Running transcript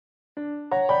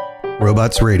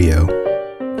Robots Radio.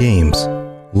 Games,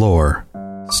 lore,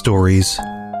 stories,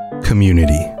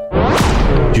 community.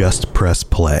 Just press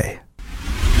play.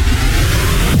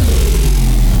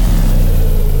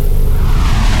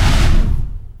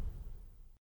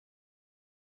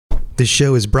 This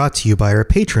show is brought to you by our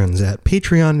patrons at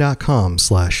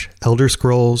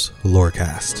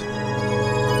patreon.com/ElderScrollsLorecast.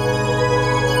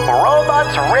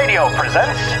 Robots Radio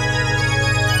presents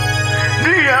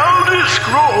The Elder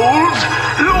Scrolls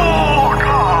Lorecast.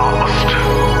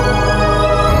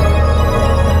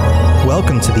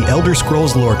 Welcome to the Elder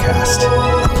Scrolls Lorecast,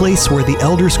 a place where the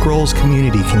Elder Scrolls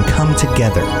community can come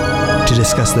together to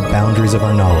discuss the boundaries of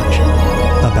our knowledge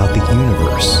about the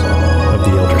universe of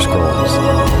the Elder Scrolls.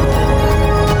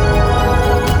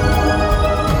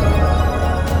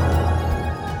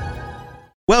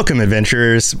 Welcome,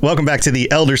 adventurers. Welcome back to the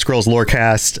Elder Scrolls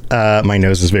Lorecast. My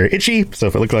nose is very itchy, so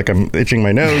if it looks like I'm itching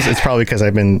my nose, it's probably because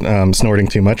I've been snorting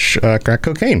too much crack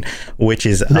cocaine, which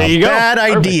is a bad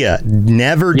idea.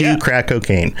 Never do crack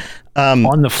cocaine.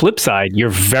 On the flip side, you're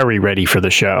very ready for the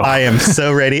show. I am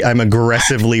so ready. I'm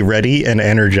aggressively ready and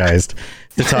energized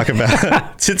to talk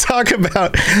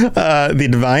about the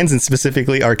Divines and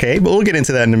specifically Arkay, but we'll get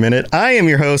into that in a minute. I am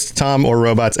your host, Tom or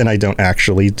Robots, and I don't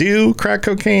actually do crack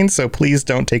cocaine, so please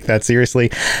don't take that seriously.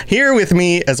 Here with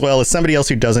me, as well as somebody else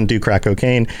who doesn't do crack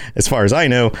cocaine, as far as I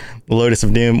know, Lotus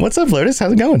of Doom. What's up, Lotus?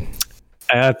 How's it going?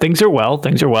 Things are well.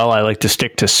 I like to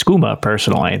stick to skooma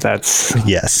personally. That's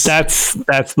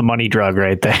the money drug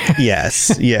right there.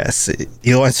 Yes.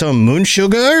 You want some moon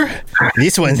sugar?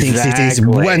 This one thinks it is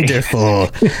wonderful.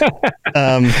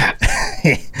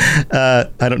 I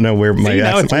don't know where my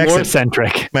accent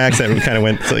kind of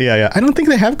went. So, yeah. I don't think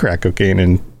they have crack cocaine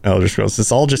in Elder Scrolls.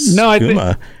 It's all just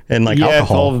skooma and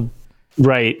alcohol.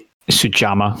 Right.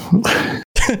 Sujama.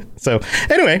 So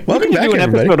anyway, welcome back,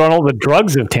 everybody. Episode on all the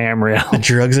drugs of Tamriel. The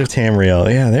drugs of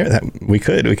Tamriel. Yeah, we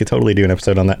could totally do an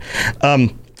episode on that.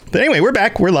 But anyway, we're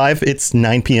back. We're live. It's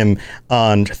 9 p.m.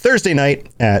 on Thursday night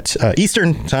at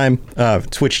Eastern time,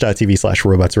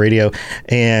 twitch.tv/Robots Radio.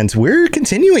 And we're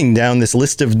continuing down this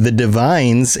list of the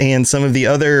Divines and some of the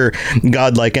other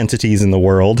godlike entities in the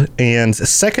world. And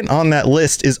second on that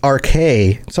list is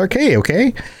Arkay. It's Arkay,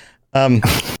 okay?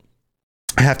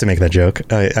 I have to make that joke.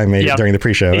 I made it during the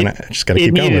pre-show, and I just got to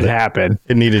keep going with it.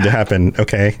 It needed to happen.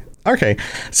 Okay.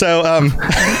 So I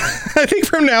think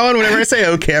from now on, whenever I say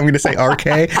okay, I'm going to say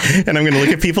Arkay, and I'm going to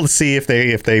look at people to see if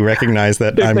they recognize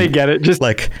that they get it. Just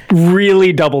like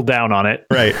really double down on it.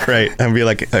 Right. And be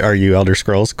like, are you Elder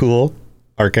Scrolls cool?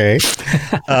 Arkay.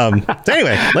 So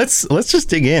anyway, let's just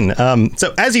dig in.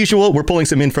 So as usual, we're pulling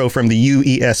some info from the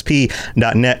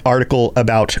UESP.net article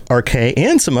about Arkay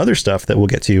and some other stuff that we'll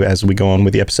get to as we go on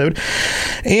with the episode.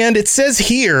 And it says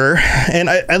here,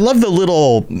 and I love the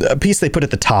little piece they put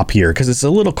at the top here, because it's a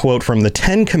little quote from the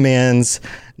 10 Commands,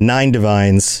 9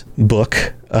 Divines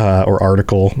book or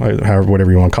article, or however,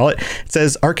 whatever you want to call it. It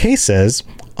says, Arkay says,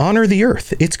 honor the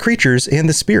earth, its creatures, and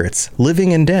the spirits,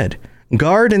 living and dead.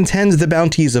 Guard and tend the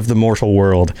bounties of the mortal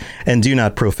world, and do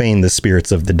not profane the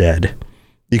spirits of the dead.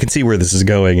 You can see where this is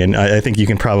going, and I think you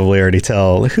can probably already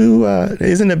tell who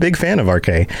isn't a big fan of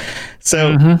Arkay.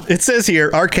 So It says here,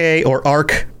 Arkay or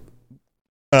Ark,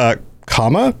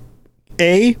 comma,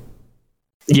 A.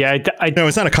 Yeah, no,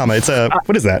 it's not a comma. It's a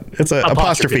what is that? It's a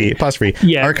apostrophe.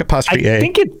 Yeah, Ark apostrophe A.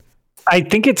 I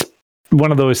think it's one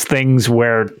of those things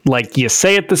where like you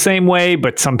say it the same way,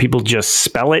 but some people just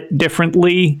spell it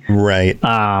differently. Right.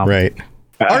 Right.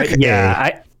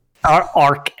 Arkay.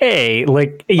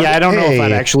 I don't know if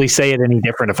I'd actually say it any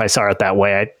different if I saw it that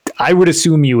way. I would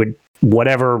assume you would,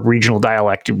 whatever regional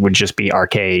dialect, it would just be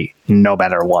Arkay no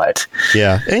matter what.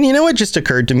 Yeah. And you know what just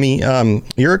occurred to me?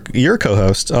 Your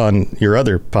co-host on your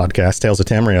other podcast, Tales of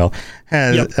Tamriel,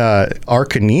 has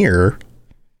Arcaneer.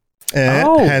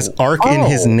 Has Ark in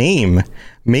his name.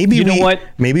 Maybe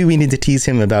Maybe we need to tease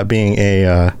him about being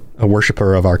a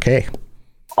worshiper of Arkay.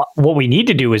 What we need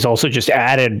to do is also just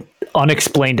add an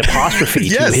unexplained apostrophe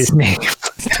to his name.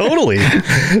 Totally.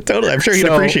 I'm sure he'd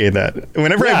appreciate that.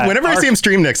 Whenever I see him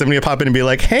stream next, I'm going to pop in and be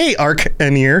like, "Hey,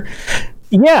 Arcaneer."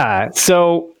 Yeah.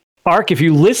 So Ark, if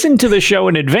you listen to the show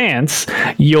in advance,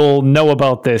 you'll know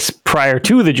about this prior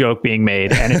to the joke being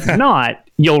made, and if not,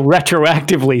 you'll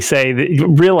retroactively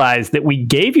realize that we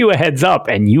gave you a heads up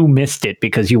and you missed it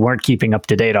because you weren't keeping up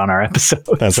to date on our episodes.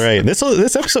 That's right. This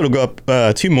episode will go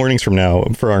up 2 mornings from now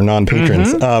for our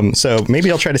non-patrons. So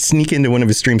maybe I'll try to sneak into one of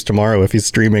his streams tomorrow if he's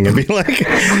streaming and be like,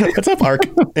 "What's up, Ark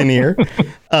in here?"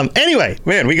 Anyway,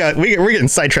 man, we're getting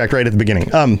sidetracked right at the beginning.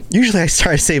 Usually I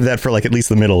try to save that for like at least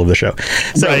the middle of the show.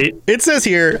 So It says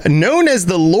here, known as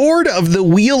the Lord of the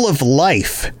Wheel of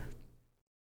Life.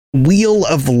 wheel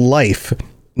of life.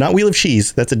 Not Wheel of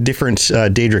Cheese. That's a different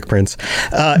Daedric prince.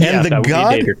 And the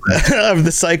god of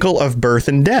the cycle of birth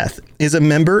and death is a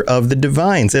member of the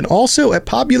divines and also a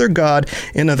popular god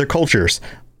in other cultures.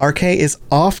 Arkay is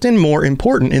often more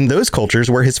important in those cultures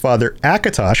where his father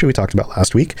Akatosh, who we talked about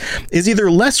last week, is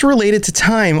either less related to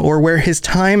time or where his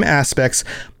time aspects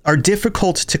are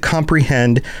difficult to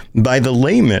comprehend by the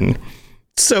layman.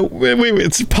 So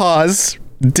wait, pause.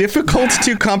 Difficult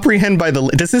to comprehend by the...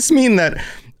 Does this mean that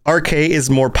Arkay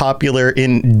is more popular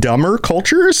in dumber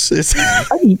cultures?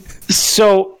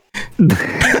 So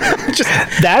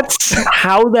that's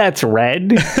how that's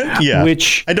read. Yeah,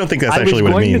 which I don't think that's actually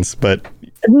what it means, but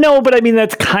no, but I mean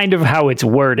that's kind of how it's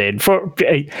worded. For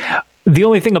the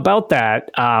only thing about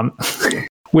that,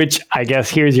 which I guess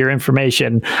here's your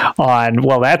information on,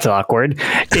 well, that's awkward,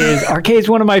 is Arkay is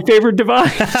one of my favorite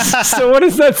divines. So what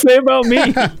does that say about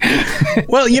me?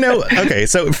 Well, okay,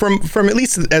 so from at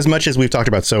least as much as we've talked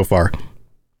about so far,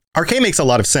 Arkay makes a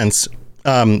lot of sense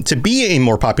to be a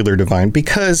more popular divine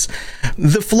because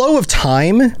the flow of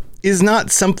time is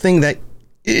not something that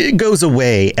it goes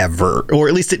away ever, or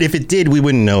at least if it did, we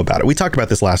wouldn't know about it. We talked about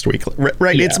this last week,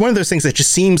 right? Yeah. It's one of those things that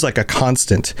just seems like a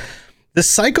constant. The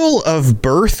cycle of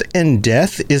birth and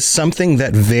death is something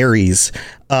that varies.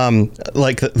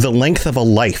 Like the length of a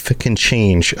life can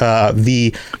change.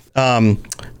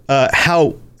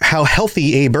 How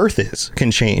healthy a birth is can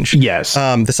change. Yes.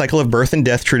 The cycle of birth and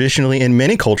death traditionally in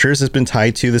many cultures has been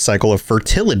tied to the cycle of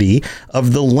fertility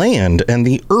of the land and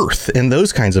the earth and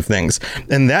those kinds of things.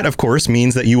 And that, of course,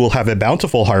 means that you will have a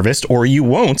bountiful harvest or you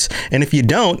won't. And if you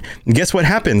don't, guess what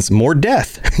happens? More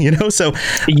death, So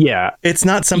yeah, it's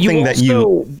not something that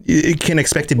you can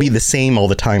expect to be the same all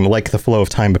the time, like the flow of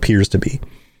time appears to be.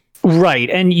 Right.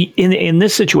 And in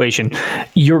this situation,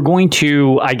 you're going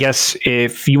to, I guess,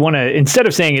 if you want to, instead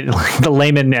of saying it like the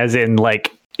layman as in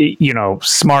like,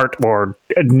 smart or,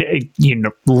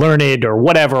 learned or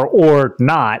whatever, or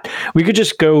not, we could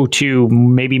just go to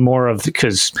maybe more of,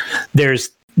 because there's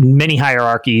many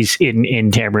hierarchies in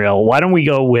Tamriel. Why don't we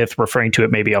go with referring to it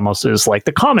maybe almost as like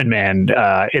the common man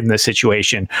in this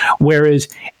situation, whereas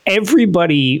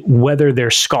everybody, whether they're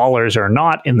scholars or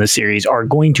not in the series, are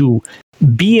going to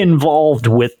be involved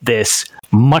with this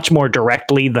much more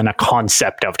directly than a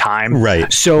concept of time.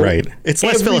 Right. So right. It's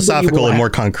less philosophical and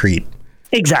more concrete.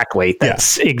 Exactly.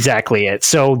 That's exactly it.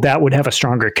 So that would have a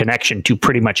stronger connection to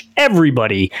pretty much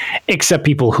everybody except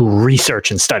people who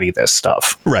research and study this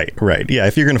stuff. Right. Yeah.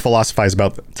 If you're going to philosophize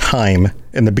about time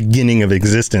and the beginning of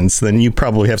existence, then you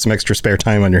probably have some extra spare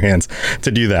time on your hands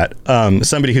to do that.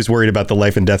 Somebody who's worried about the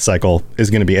life and death cycle is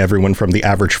going to be everyone from the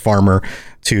average farmer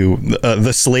to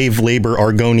the slave labor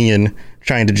Argonian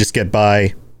trying to just get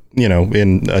by, in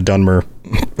a Dunmer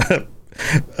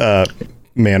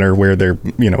manner where they're,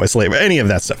 a slave, any of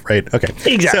that stuff, right? Okay.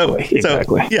 Exactly.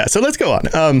 So let's go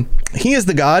on. He is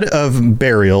the god of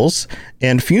burials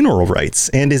and funeral rites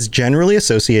and is generally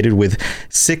associated with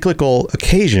cyclical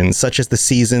occasions such as the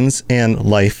seasons and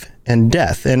life and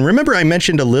death. And remember, I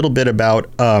mentioned a little bit about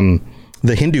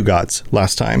the Hindu gods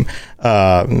last time,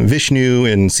 Vishnu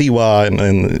and Siva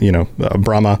and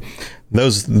Brahma.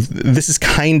 This is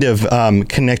kind of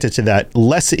connected to that,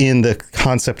 less in the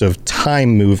concept of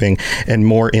time moving and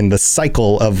more in the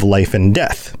cycle of life and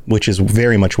death, which is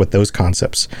very much what those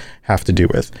concepts have to do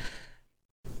with.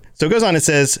 So it goes on, it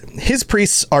says, his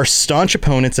priests are staunch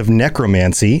opponents of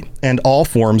necromancy and all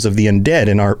forms of the undead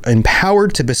and are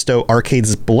empowered to bestow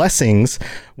Arkay's blessings,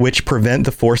 which prevent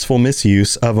the forceful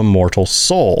misuse of a mortal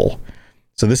soul.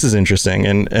 So this is interesting.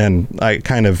 And I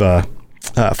kind of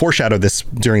foreshadowed this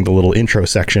during the little intro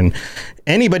section.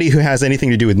 Anybody who has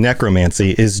anything to do with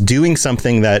necromancy is doing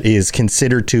something that is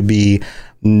considered to be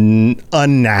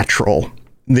unnatural.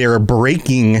 They're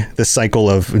breaking the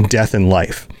cycle of death and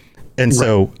life. And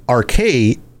so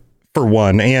Arkay, for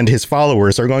one, and his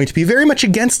followers are going to be very much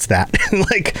against that.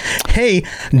 Like, hey,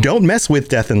 don't mess with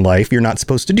death and life. You're not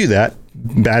supposed to do that.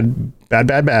 Bad.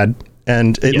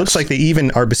 And it looks like they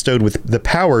even are bestowed with the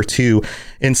power to,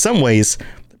 in some ways,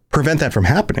 prevent that from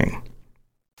happening.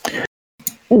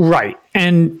 Right.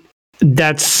 And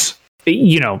that's,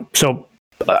 so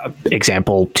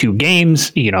example, 2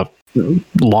 games,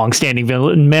 long-standing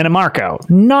villain Mana Marco,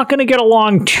 not going to get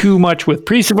along too much with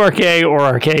Priest of Arkay or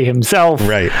Arkay himself.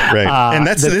 Right. And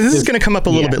this is going to come up a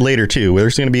little bit later too.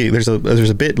 There's going to be there's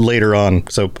a bit later on,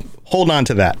 so hold on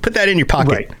to that. Put that in your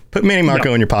pocket. Right. Put Mana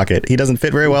Marco in your pocket. He doesn't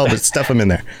fit very well, but stuff him in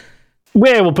there.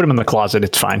 Well, we'll put him in the closet.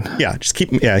 It's fine. Yeah, just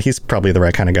keep. Yeah, he's probably the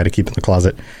right kind of guy to keep in the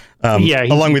closet.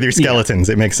 Along with your skeletons,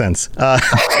 it makes sense.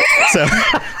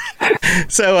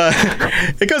 So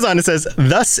it goes on. It says,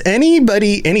 thus any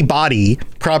body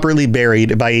properly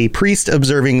buried by a priest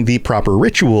observing the proper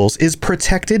rituals is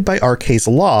protected by Arkay's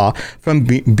law from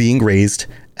being raised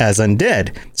as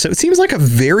undead. So it seems like a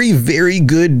very, very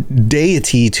good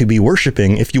deity to be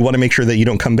worshiping if you want to make sure that you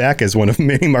don't come back as one of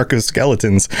many Marco's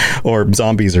skeletons or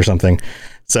zombies or something.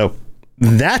 So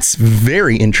that's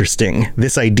very interesting.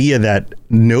 This idea that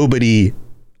anybody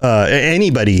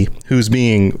who's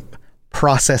being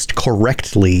processed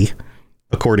correctly,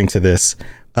 according to this,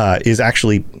 is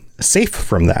actually safe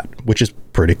from that, which is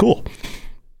pretty cool.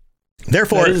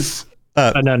 Therefore, that is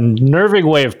an unnerving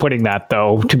way of putting that,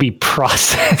 though, to be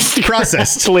processed.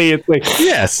 It's like,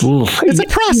 yes, it's a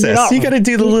process. You got to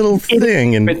do the little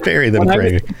thing and bury them.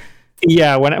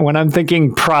 Yeah, when I'm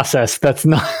thinking process, that's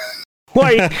not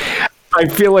like. I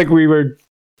feel like we were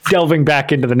delving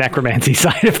back into the necromancy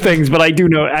side of things, but I do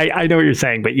know, I know what you're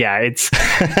saying, but yeah, it's,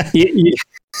 you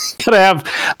gotta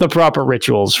have the proper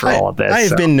rituals for all of this.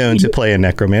 I've been known to play a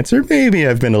necromancer. Maybe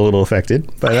I've been a little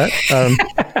affected by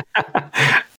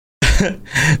that.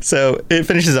 So it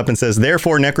finishes up and says,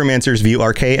 therefore, necromancers view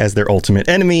Arkay as their ultimate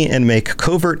enemy and make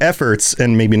covert efforts,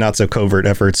 and maybe not so covert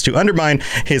efforts, to undermine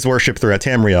his worship throughout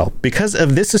Tamriel. Because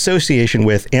of this association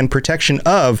with and protection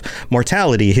of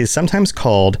mortality, he is sometimes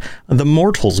called the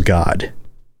Mortals God,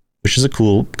 which is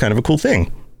kind of a cool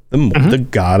thing. The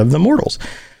god of the mortals.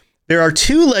 There are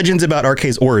two legends about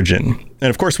Arkay's origin. And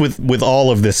of course, with all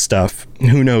of this stuff,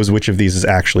 who knows which of these is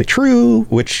actually true,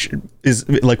 which is,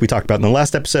 like we talked about in the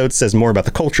last episode, says more about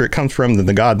the culture it comes from than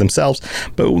the god themselves.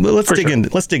 But let's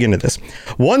dig into this.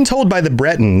 One told by the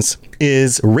Bretons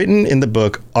is written in the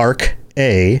book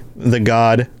Arkay, the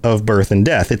god of birth and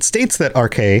death. It states that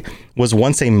Arkay was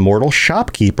once a mortal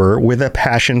shopkeeper with a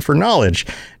passion for knowledge.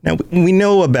 Now, we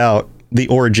know about the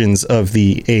origins of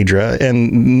the Aedra,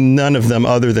 and none of them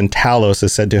other than Talos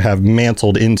is said to have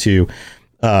mantled into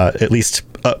at least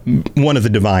one of the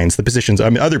divines, the positions. I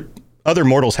mean, other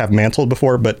mortals have mantled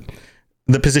before, but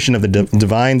the position of the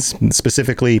divines,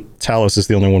 specifically Talos, is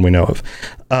the only one we know of.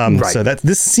 Right. So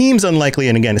this seems unlikely,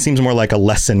 and again, it seems more like a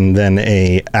lesson than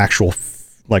a actual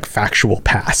factual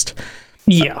past.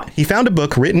 Yeah. He found a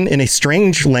book written in a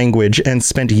strange language and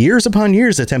spent years upon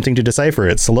years attempting to decipher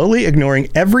it, slowly ignoring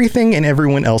everything and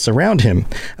everyone else around him.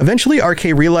 Eventually,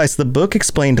 Arkay realized the book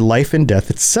explained life and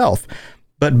death itself,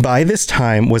 but by this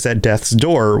time was at death's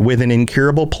door with an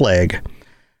incurable plague.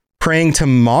 Praying to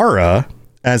Mara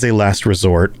as a last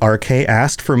resort, Arkay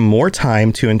asked for more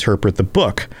time to interpret the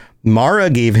book. Mara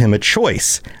gave him a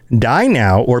choice: die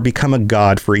now or become a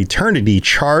god for eternity,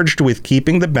 charged with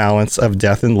keeping the balance of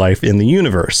death and life in the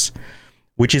universe.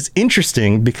 Which is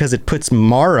interesting because it puts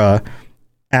Mara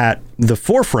at the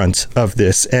forefront of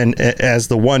this and as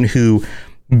the one who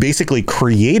basically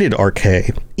created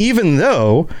Arkay, even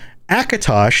though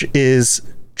Akatosh is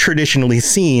traditionally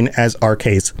seen as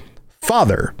Arkay's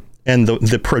father and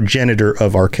the progenitor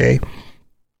of Arkay.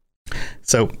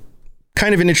 So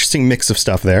kind of an interesting mix of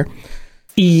stuff there.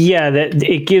 Yeah, that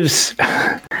it gives.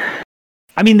 I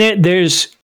mean,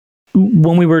 there's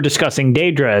when we were discussing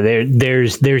Daedra,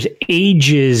 there's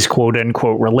ages, quote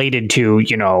unquote, related to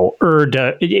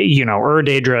Daedra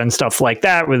and stuff like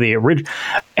that with the original,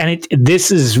 and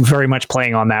this is very much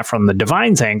playing on that from the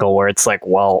Divine's angle, where it's like,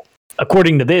 well,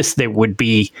 according to this, there would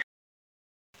be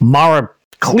Mara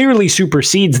clearly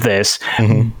supersedes this,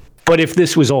 but if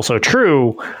this was also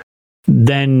true,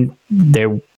 then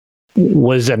there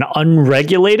was an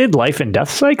unregulated life and death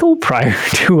cycle prior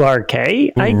to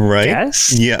Arkay, I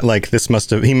guess. Yeah, like this must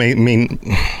have,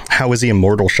 how is he a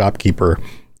mortal shopkeeper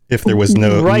if there was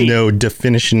no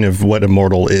definition of what a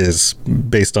mortal is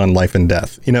based on life and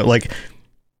death? Like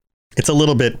it's a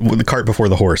little bit the cart before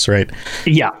the horse, right?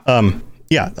 Yeah.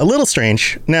 Yeah, a little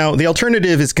strange. Now, the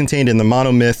alternative is contained in the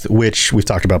monomyth, which we've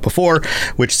talked about before,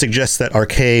 which suggests that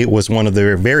Arkay was one of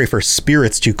the very first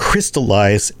spirits to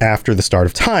crystallize after the start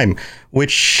of time,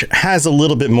 which has a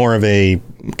little bit more of a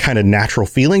kind of natural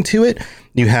feeling to it.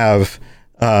 You have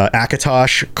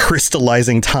Akatosh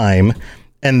crystallizing time,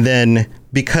 and then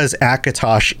because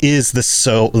Akatosh is the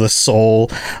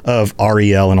soul of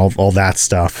Ariel and all that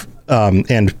stuff,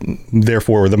 and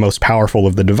therefore the most powerful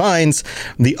of the divines,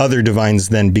 the other divines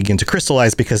then begin to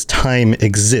crystallize because time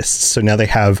exists. So now they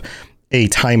have a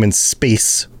time and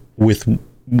space with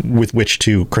which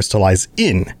to crystallize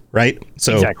in, right?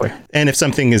 So exactly. And if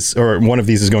something is, or one of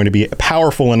these is going to be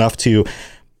powerful enough to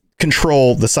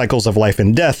control the cycles of life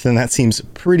and death, then that seems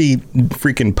pretty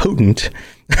freaking potent.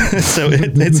 So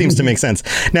it seems to make sense.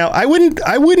 Now, I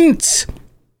wouldn't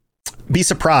be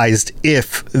surprised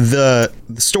if the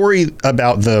story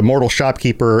about the mortal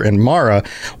shopkeeper and Mara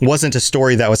wasn't a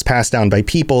story that was passed down by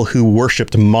people who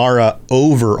worshipped Mara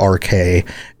over Arkay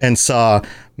and saw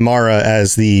Mara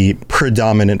as the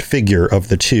predominant figure of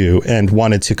the two and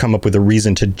wanted to come up with a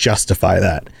reason to justify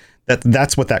that.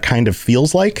 That's what that kind of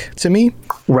feels like to me.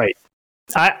 Right.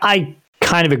 I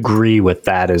kind of agree with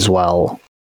that as well.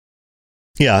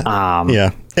 Yeah.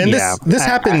 Yeah. And this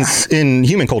happens in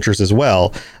human cultures as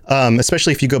well,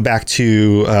 especially if you go back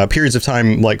to periods of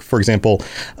time, like, for example,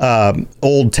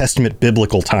 Old Testament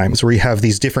biblical times, where you have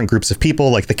these different groups of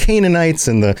people like the Canaanites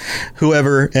and the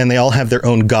whoever, and they all have their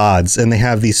own gods, and they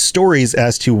have these stories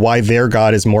as to why their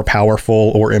god is more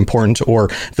powerful or important or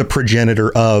the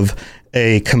progenitor of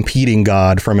a competing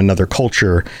god from another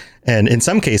culture. And in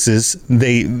some cases,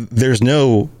 there's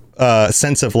no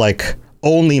sense of like,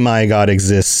 only my god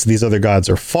exists, these other gods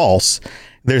are false.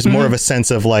 There's more of a sense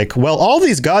of like, well, all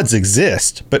these gods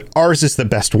exist, but ours is the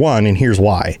best one, and here's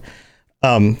why.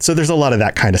 So there's a lot of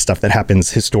that kind of stuff that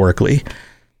happens historically.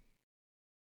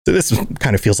 So this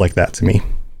kind of feels like that to me.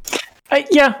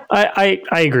 I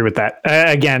agree with that.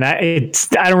 Again, I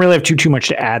don't really have too much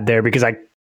to add there, because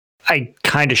I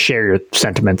kind of share your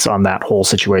sentiments on that whole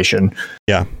situation.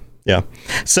 Yeah.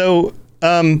 So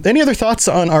any other thoughts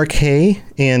on Arkay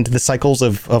and the cycles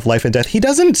of life and death? He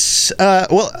doesn't,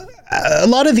 a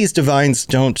lot of these divines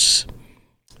don't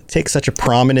take such a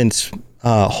prominent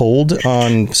hold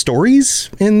on stories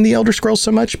in the Elder Scrolls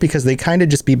so much, because they kind of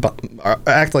just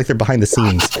act like they're behind the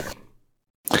scenes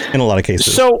in a lot of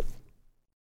cases. So,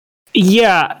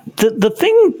 yeah, the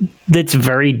thing that's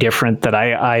very different that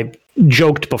I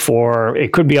joked before,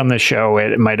 it could be on this show,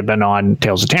 it might have been on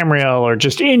Tales of Tamriel, or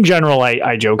just in general,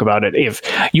 I joke about it. If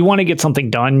you want to get something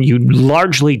done, you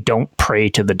largely don't pray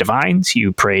to the divines,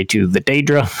 you pray to the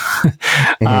Daedra,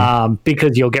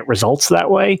 because you'll get results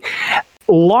that way.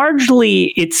 Largely,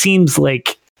 it seems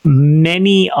like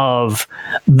many of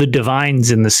the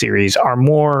divines in the series are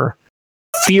more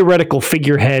theoretical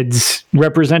figureheads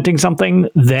representing something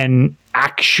than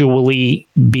actually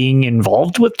being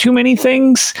involved with too many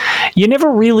things. You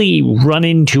never really run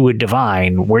into a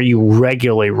divine where you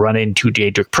regularly run into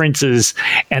Daedric princes,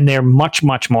 and they're much,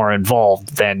 much more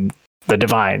involved than the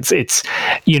divines. It's,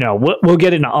 we'll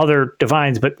get into other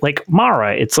divines, but like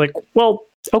Mara, it's like, well,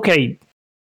 okay,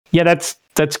 yeah, that's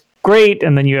great.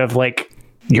 And then you have like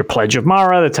your pledge of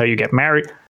Mara. That's how you get married.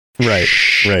 Right.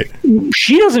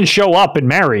 She doesn't show up and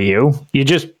marry you. You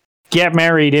just get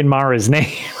married in Mara's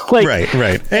name.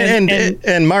 Right.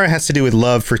 And Mara has to do with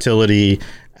love, fertility,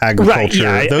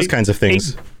 agriculture, those kinds of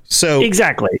things. So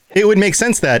exactly, it would make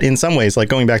sense that in some ways, like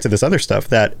going back to this other stuff,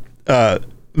 that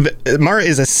Mara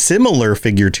is a similar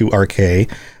figure to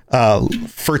Arkay.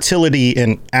 Fertility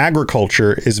and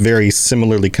agriculture is very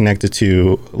similarly connected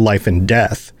to life and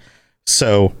death.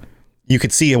 So you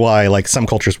could see why like some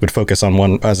cultures would focus on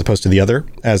one as opposed to the other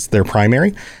as their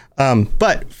primary.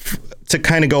 But to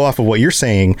kind of go off of what you're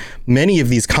saying, many of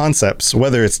these concepts,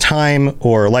 whether it's time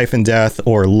or life and death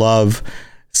or love,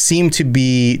 seem to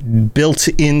be built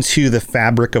into the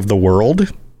fabric of the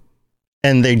world,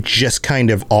 and they just kind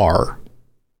of are.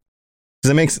 Does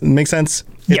that make sense?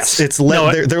 Yes.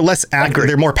 They're less active.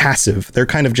 They're more passive. They're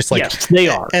kind of just like, yes, they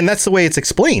are. And that's the way it's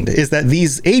explained, is that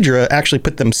these Aedra actually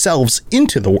put themselves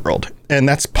into the world, and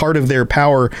that's part of their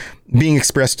power being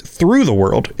expressed through the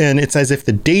world. And it's as if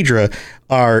the Daedra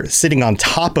are sitting on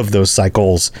top of those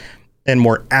cycles and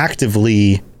more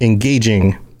actively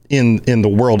engaging in the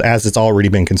world as it's already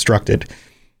been constructed.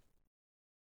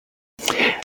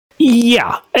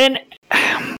 Yeah. And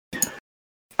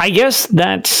I guess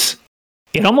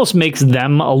it almost makes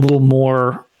them a little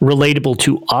more relatable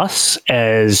to us,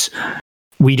 as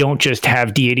we don't just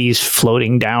have deities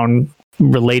floating down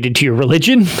related to your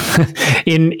religion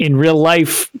in real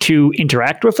life to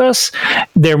interact with us.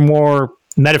 They're more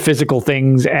metaphysical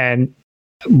things, and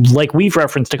like we've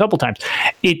referenced a couple times,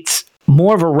 it's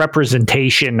more of a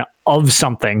representation of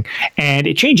something, and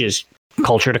it changes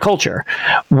culture to culture.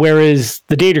 Whereas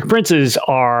the Daedric princes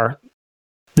are,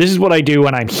 this is what I do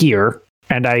when I'm here,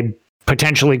 and I'm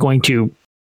potentially going to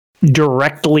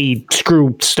directly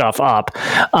screw stuff up,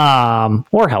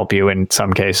 or help you in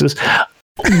some cases.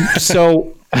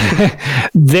 So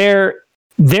they're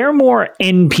more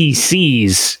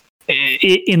NPCs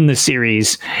in the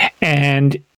series,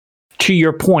 and to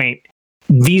your point,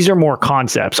 these are more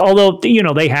concepts. Although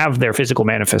they have their physical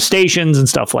manifestations and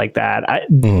stuff like that.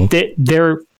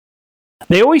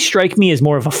 They always strike me as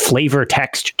more of a flavor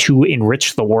text to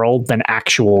enrich the world than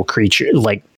actual creature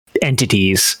like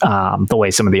entities. The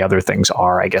way some of the other things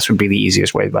are, I guess, would be the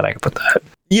easiest way that I could put that.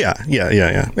 Yeah.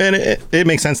 And it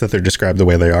makes sense that they're described the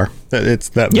way they are. It's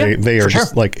that they are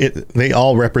just like it. They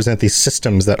all represent these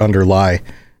systems that underlie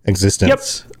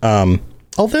existence.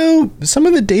 Although some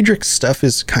of the Daedric stuff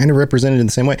is kind of represented in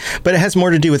the same way, but it has more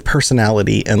to do with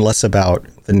personality and less about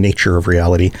the nature of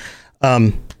reality.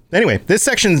 Anyway, this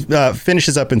section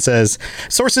finishes up and says,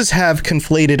 sources have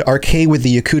conflated Arkay with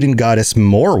the Yakutan goddess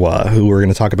Morwa, who we're going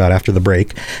to talk about after the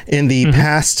break, in the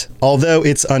past, although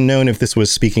it's unknown if this was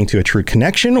speaking to a true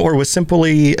connection or was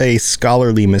simply a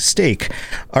scholarly mistake.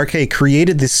 Arkay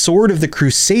created the Sword of the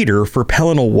Crusader for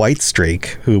Pelinal Whitestrake,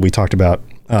 who we talked about,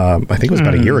 I think it was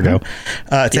about a year ago,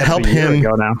 to help him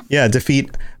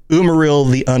defeat Umaril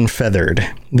the Unfeathered.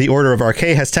 The Order of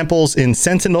Arkay has temples in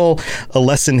Sentinel,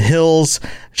 Alessan Hills,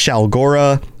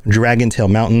 Shalgora, Dragontail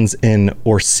Mountains, and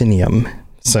Orsinium.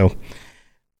 So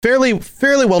fairly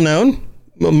well known.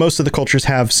 Most of the cultures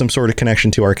have some sort of connection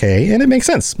to Arkay, and it makes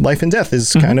sense. Life and death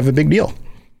is kind of a big deal.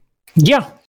 Yeah.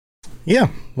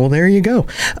 Well, there you go.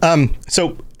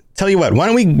 So tell you what, why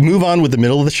don't we move on with the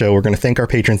middle of the show? We're going to thank our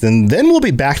patrons, and then we'll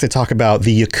be back to talk about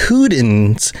the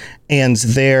Yakutans and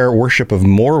their worship of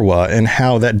Morwa and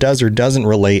how that does or doesn't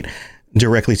relate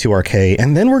directly to Arkay.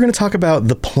 And then we're going to talk about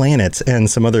the planet and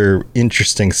some other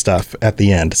interesting stuff at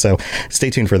the end. So stay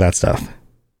tuned for that stuff.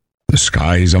 The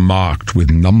skies are marked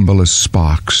with numberless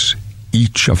sparks,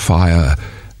 each a fire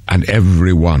and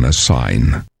every one a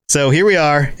sign. So here we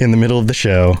are in the middle of the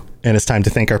show, and it's time to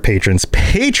thank our patrons.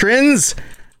 Patrons!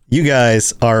 You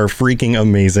guys are freaking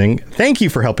amazing. Thank you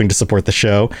for helping to support the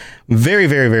show. Very,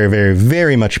 very, very, very,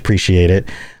 very much appreciate it.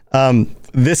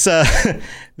 This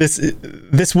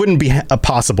wouldn't be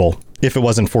possible if it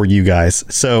wasn't for you guys.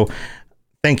 So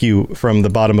thank you from the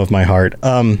bottom of my heart.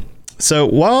 So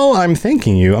while I'm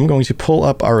thanking you, I'm going to pull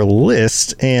up our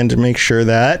list and make sure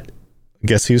that,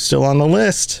 guess who's still on the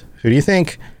list? Who do you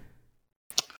think?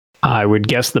 I would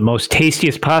guess the most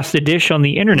tastiest pasta dish on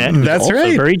the internet. That's also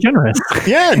right. Very generous.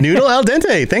 Yeah, Noodle Al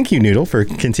Dente. Thank you, Noodle, for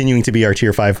continuing to be our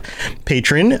Tier 5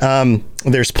 patron.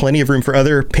 There's plenty of room for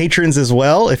other patrons as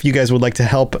well. If you guys would like to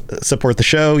help support the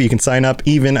show, you can sign up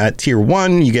even at Tier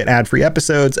 1. You get ad-free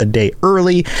episodes a day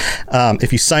early.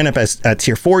 If you sign up at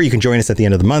Tier 4, you can join us at the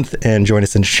end of the month and join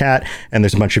us in chat. And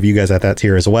there's a bunch of you guys at that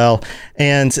tier as well.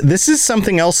 And this is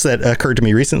something else that occurred to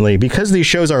me recently. Because these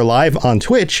shows are live on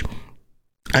Twitch,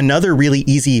 another really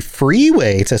easy free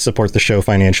way to support the show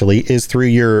financially is through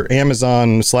your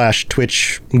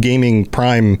Amazon/Twitch Gaming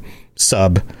Prime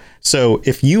sub. So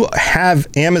if you have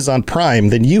Amazon Prime,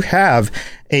 then you have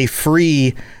a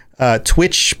free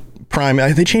Twitch Prime.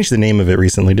 They changed the name of it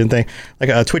recently, didn't they? Like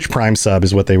a Twitch Prime sub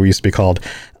is what they used to be called.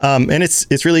 And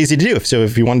it's really easy to do. So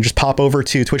if you want to just pop over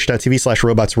to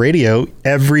twitch.tv/robotsradio,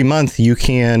 every month you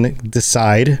can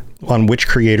decide on which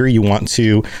creator you want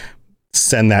to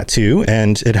send that to,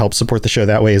 and it helps support the show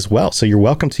that way as well. So you're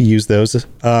welcome to use those,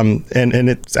 and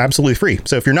it's absolutely free.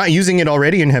 So if you're not using it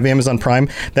already and have Amazon Prime,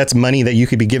 that's money that you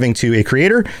could be giving to a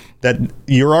creator that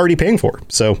you're already paying for.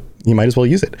 So you might as well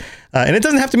use it. And it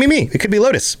doesn't have to be me. It could be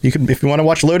Lotus. You could, if you want to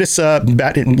watch Lotus ram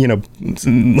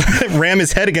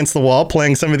his head against the wall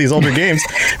playing some of these older games,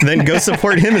 then go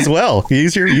support him as well.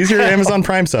 Use your Amazon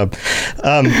Prime sub.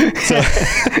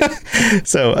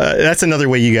 So that's another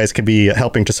way you guys could be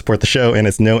helping to support the show, and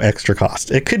it's no extra cost.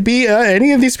 It could be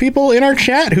any of these people in our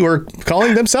chat who are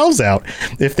calling themselves out.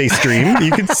 If they stream,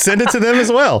 you could send it to them as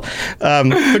well.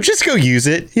 But just go use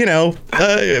it.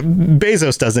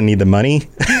 Bezos doesn't need the money.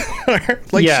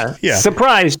 Yeah.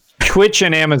 Surprise. Twitch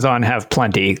and Amazon have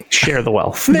plenty. Share the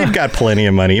wealth. They've got plenty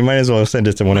of money. You might as well send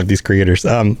it to one of these creators.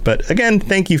 But again,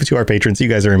 thank you to our patrons. You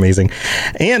guys are amazing.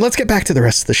 And let's get back to the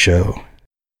rest of the show.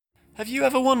 Have you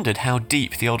ever wondered how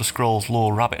deep the Elder Scrolls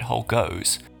lore rabbit hole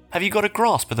goes? Have you got a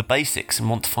grasp of the basics and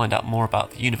want to find out more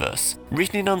about the universe?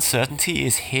 Written in Uncertainty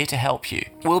is here to help you.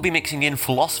 We'll be mixing in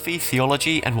philosophy,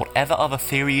 theology, and whatever other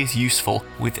theory is useful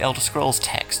with Elder Scrolls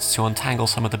texts to untangle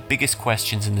some of the biggest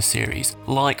questions in the series,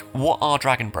 like what are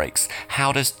dragon breaks,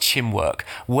 how does Chim work,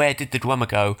 where did the Dwemer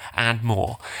go, and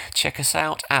more. Check us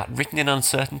out at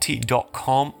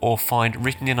writteninuncertainty.com or find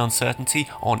Written in Uncertainty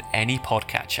on any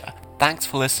podcatcher. Thanks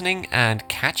for listening, and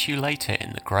catch you later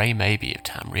in the Grey Maybe of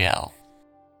Tamriel.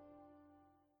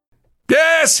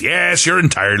 Yes, you're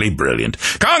entirely brilliant.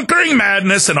 Conquering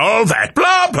madness and all that.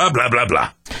 Blah, blah, blah, blah, blah.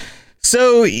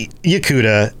 So,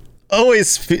 Yakuta,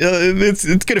 always, it's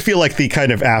going to feel like the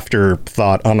kind of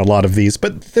afterthought on a lot of these,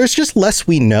 but there's just less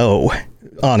we know,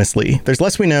 honestly. There's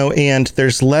less we know, and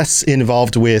there's less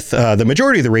involved with the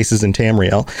majority of the races in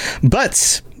Tamriel.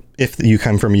 But if you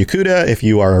come from Yakuta, if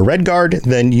you are a Redguard,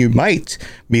 then you might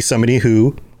be somebody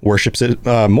who worships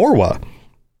Morwa.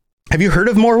 Have you heard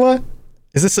of Morwa?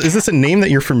 Is this a name that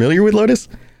you're familiar with, Lotus?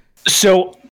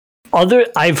 So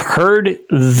I've heard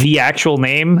the actual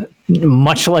name,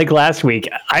 much like last week.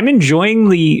 I'm enjoying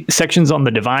the sections on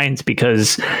the divines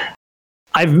because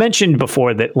I've mentioned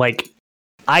before that, like,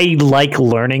 I like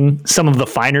learning some of the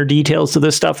finer details to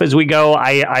this stuff as we go.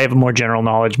 I have more general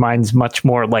knowledge. Mine's much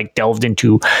more like delved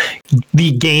into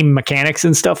the game mechanics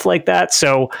and stuff like that.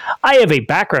 So I have a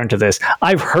background to this.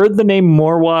 I've heard the name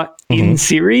Morwa in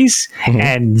series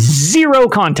and zero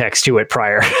context to it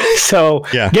prior. So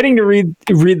getting to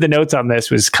read the notes on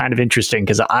this was kind of interesting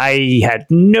because I had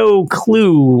no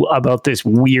clue about this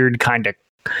weird kind of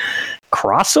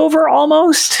crossover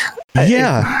almost.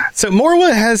 Yeah. So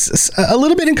Morwa has a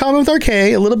little bit in common with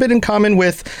Arkay, a little bit in common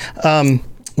with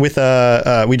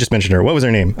we just mentioned her. What was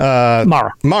her name?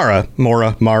 Mara.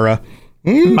 Morwa.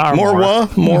 There you go.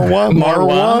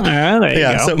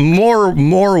 So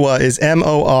Morwa is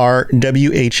Morwha.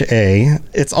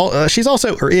 It's all. She's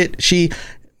also, she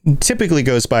typically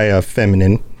goes by a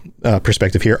feminine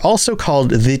perspective here, also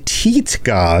called the Teat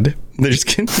God.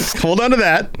 Hold on to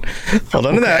that.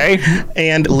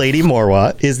 And Lady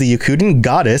Morwa is the Yakutan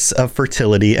goddess of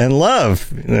fertility and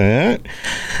love.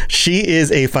 She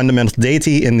is a fundamental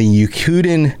deity in the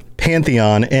Yakutan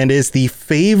pantheon and is the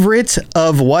favorite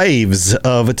of wives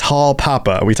of Tall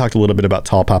Papa. We talked a little bit about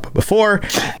Tall Papa before,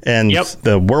 and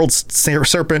the world's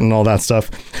serpent and all that stuff.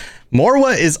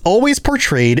 Morwa is always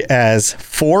portrayed as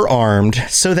four-armed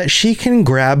so that she can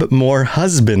grab more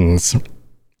husbands.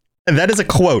 And that is a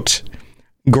quote.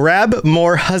 Grab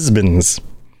more husbands.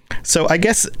 So I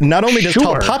guess not only does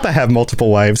Tall Papa have multiple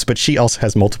wives, but she also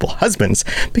has multiple husbands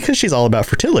because she's all about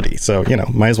fertility. So,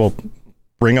 might as well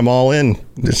bring them all in.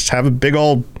 Just have a big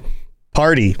old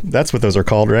party. That's what those are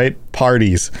called, right?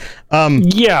 Parties. There's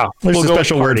a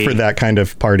special word for that kind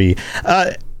of party.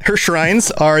 Her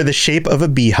shrines are the shape of a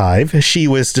beehive. She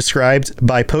was described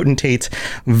by potentate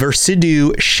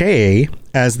Versidu Shea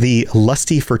as the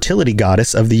lusty fertility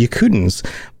goddess of the Yakutans,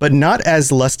 but not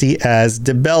as lusty as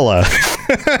Debella.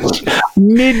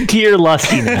 Mid-tier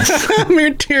lustiness.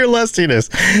 Mid-tier lustiness.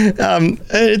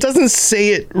 It doesn't say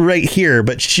it right here,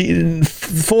 but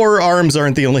four arms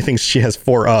aren't the only things she has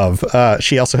four of.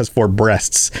 She also has four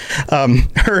breasts.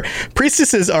 Her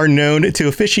priestesses are known to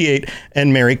officiate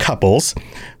and marry couples.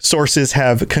 Sources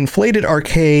have conflated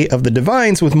Arkay of the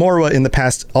Divines with Morwa in the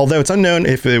past, although it's unknown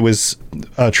if it was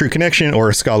a true connection or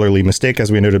a scholarly mistake,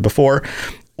 as we noted before.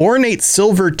 Ornate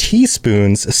silver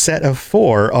teaspoons, set of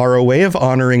 4, are a way of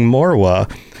honoring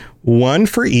Morwa, one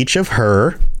for each of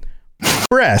her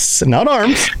breasts, not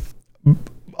arms.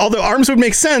 Although arms would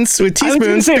make sense with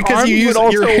teaspoons because you use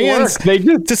your hands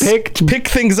to pick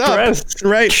things up. Breasts.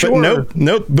 Right. Sure. But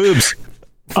nope, boobs.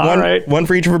 One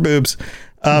for each of her boobs.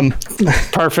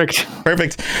 Perfect.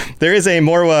 There is a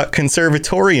Morwa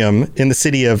conservatorium in the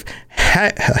city of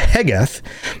Hegeth.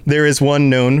 There is one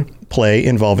known play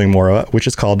involving Morwa, which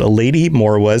is called Lady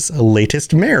Morwa's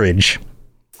Latest Marriage.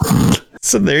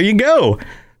 So there you go.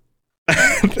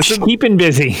 Keeping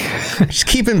busy. Just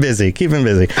keeping busy.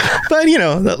 But,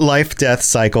 the life, death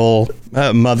cycle,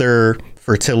 mother,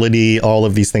 fertility, all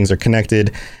of these things are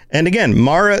connected. And again,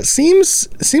 Mara seems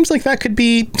like that could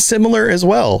be similar as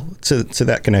well to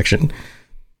that connection.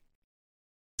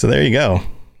 So there you go.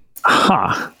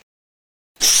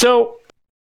 So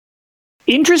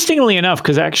interestingly enough,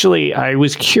 because actually I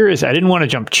was curious, I didn't want to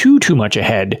jump too much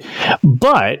ahead,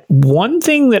 but one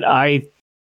thing that I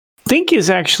think is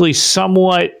actually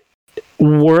somewhat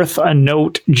worth a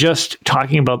note, just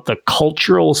talking about the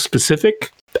cultural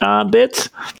specific bits,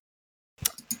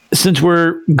 since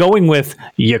we're going with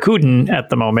Yakutan at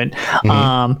the moment,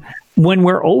 when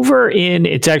we're over in,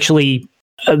 it's actually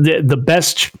the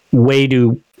best way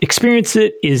to experience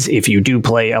it is if you do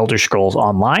play Elder Scrolls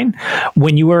Online.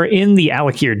 When you are in the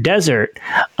Alakir Desert,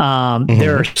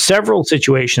 there are several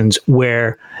situations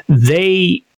where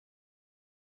the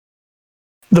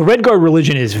Redguard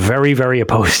religion is very, very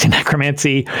opposed to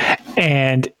necromancy,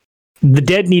 and the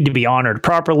dead need to be honored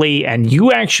properly. And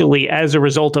you actually, as a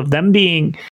result of them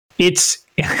being, it's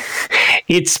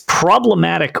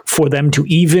problematic for them to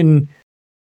even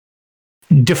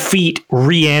defeat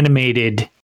reanimated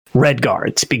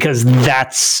Redguards because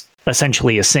that's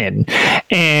essentially a sin.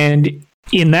 And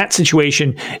in that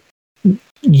situation,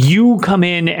 you come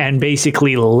in and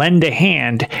basically lend a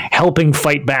hand helping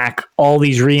fight back all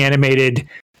these reanimated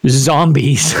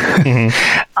zombies.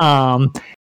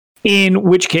 In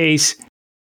which case,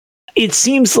 it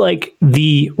seems like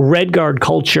the Redguard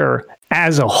culture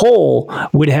as a whole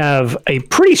would have a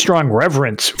pretty strong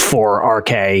reverence for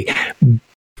Arkay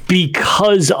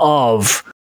because of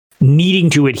needing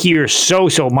to adhere so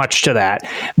much to that,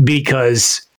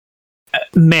 because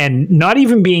man, not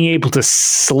even being able to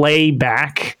slay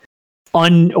back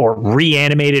or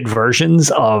reanimated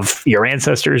versions of your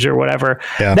ancestors or whatever,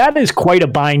 that is quite a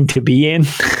bind to be in.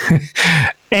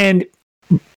 And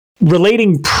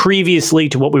relating previously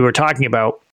to what we were talking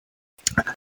about,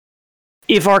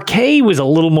 if Arkay was a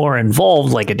little more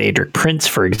involved, like a Daedric Prince,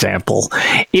 for example,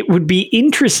 it would be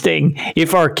interesting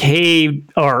if Arkay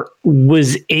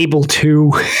was able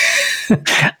to,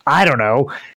 I don't know,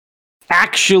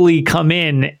 actually come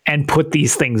in and put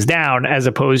these things down, as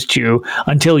opposed to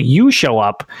until you show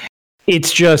up,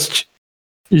 it's just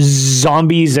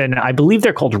zombies, and I believe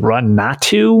they're called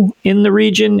Runatu in the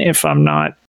region, if I'm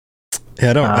not.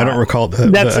 Yeah, I don't recall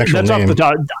the actual name. Off the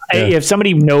top. Yeah. If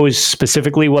somebody knows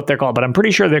specifically what they're called, but I'm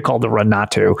pretty sure they're called the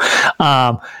Runatu.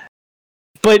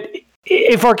 But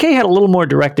if Arkay had a little more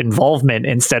direct involvement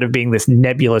instead of being this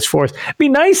nebulous force, it'd be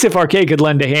nice if Arkay could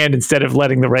lend a hand instead of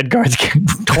letting the Red Guards get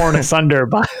torn asunder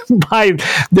by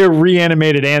their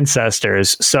reanimated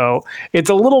ancestors. So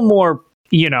it's a little more,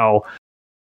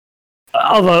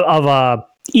 of a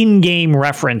in-game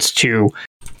reference to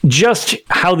just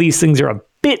how these things are a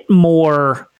bit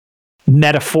more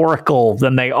metaphorical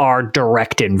than they are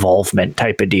direct involvement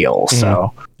type of deal.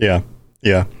 So yeah.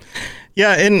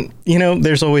 And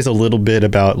there's always a little bit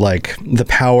about like the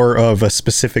power of a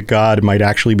specific god might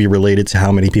actually be related to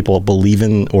how many people believe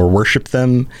in or worship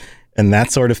them and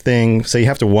that sort of thing. So you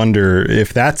have to wonder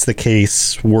if that's the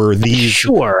case, were these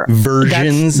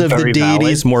versions of the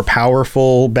deities more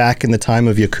powerful back in the time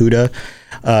of Yakuta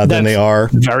than they are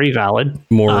very valid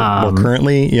more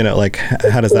currently, like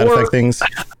how does that affect things?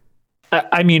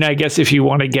 I mean, I guess if you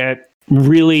want to get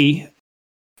really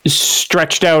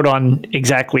stretched out on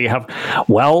exactly how,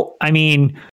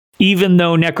 even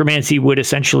though necromancy would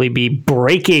essentially be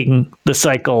breaking the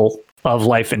cycle of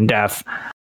life and death,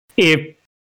 if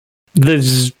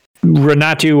the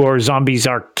Runatu or zombies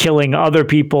are killing other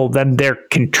people, then they're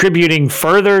contributing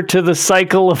further to the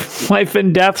cycle of life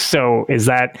and death. So is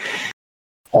that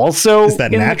also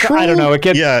natural? I don't know. It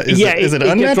gets is it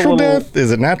unnatural death?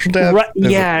 Is it natural death? Right,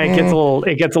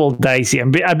 it gets a little dicey.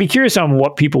 I'd be curious on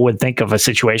what people would think of a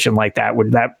situation like that.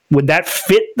 Would that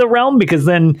fit the realm? Because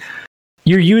then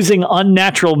you're using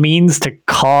unnatural means to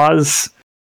cause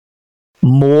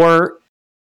more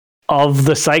of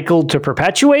the cycle to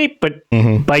perpetuate, but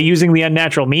by using the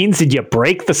unnatural means, did you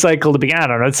break the cycle to begin? I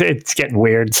don't know. It's getting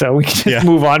weird, so we can just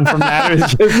move on from that.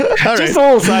 It's just a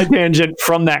little side tangent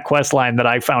from that quest line that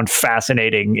I found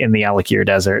fascinating in the Alakir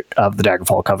Desert of the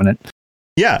Daggerfall Covenant.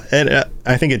 Yeah, and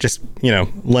I think it just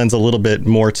lends a little bit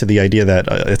more to the idea that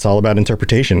it's all about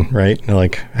interpretation, right?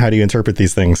 Like, how do you interpret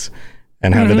these things,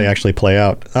 and how do they actually play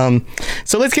out?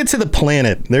 So let's get to the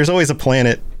planet. There's always a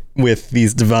planet with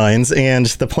these divines, and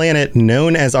the planet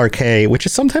known as Arkay, which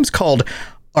is sometimes called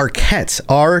Arkhet,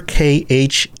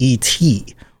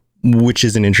 Rkhet, which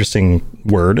is an interesting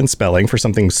word and spelling for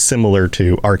something similar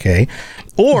to Arkay.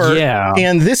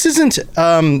 And this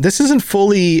isn't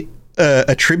fully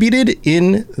attributed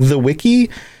in the wiki,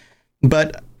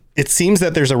 but it seems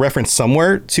that there's a reference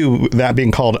somewhere to that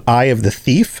being called Eye of the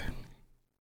Thief,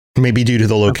 maybe due to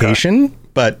the location,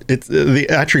 but it's the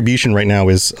attribution right now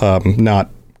is not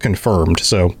confirmed,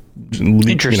 so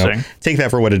interesting. Take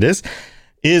that for what it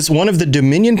is one of the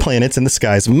Dominion planets in the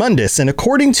skies of Mundus, and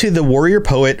according to the warrior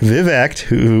poet Vivect,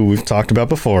 who we've talked about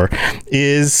before,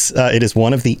 it is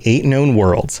one of the 8 known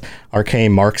worlds. Arkay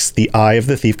marks the Eye of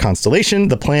the Thief constellation.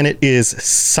 The planet is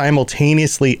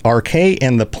simultaneously Arkay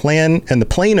and the plane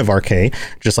of Arkay,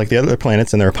 just like the other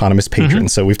planets and their eponymous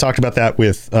patrons. So we've talked about that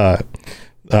with words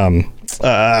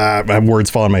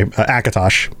fall on my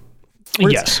Akatosh.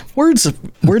 Words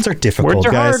are difficult,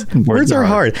 guys. Words are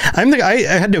hard. I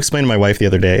had to explain to my wife the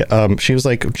other day. She was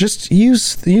like, just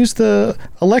use the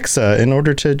Alexa in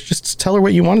order to just tell her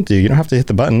what you want to do. You don't have to hit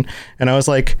the button. And I was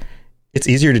like, it's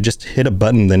easier to just hit a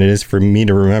button than it is for me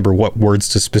to remember what words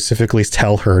to specifically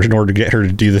tell her in order to get her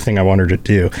to do the thing I want her to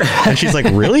do. And she's like,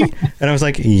 really? And I was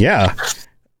like, yeah.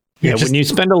 When you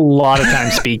spend a lot of time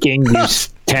speaking, you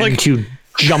tend to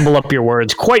jumble up your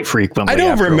words quite frequently. I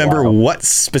don't remember what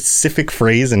specific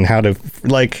phrase and how to,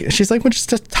 she's like, well, just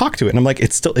talk to it. And I'm like,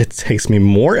 it takes me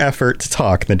more effort to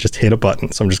talk than just hit a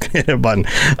button. So I'm just going to hit a button.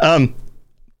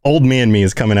 Old man me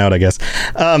is coming out, I guess.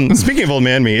 Speaking of old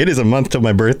man me, it is a month till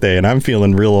my birthday and I'm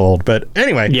feeling real old. But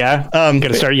anyway. Yeah.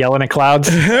 Gonna start yelling at clouds.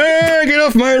 Hey, get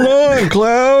off my lawn,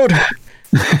 cloud.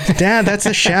 Dad, that's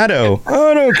a shadow.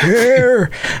 I don't care.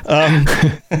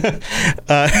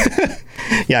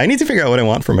 Yeah, I need to figure out what I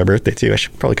want for my birthday too. I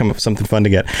should probably come up with something fun to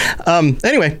get.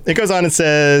 Anyway, it goes on and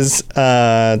says,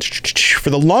 for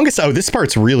the longest, this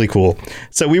part's really cool.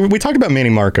 So we talked about Manny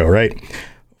Marco, right?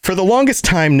 For the longest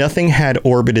time, nothing had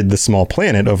orbited the small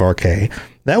planet of Arkay.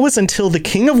 That was until the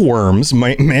King of Worms,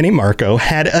 Manny Marco,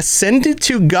 had ascended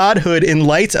to godhood in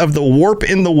light of the warp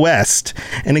in the West.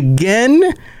 And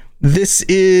again, this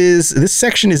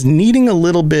section is needing a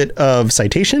little bit of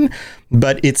citation,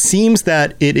 but it seems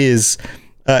that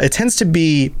it tends to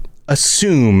be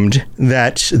assumed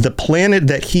that the planet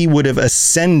that he would have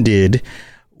ascended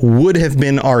would have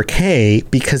been Arkay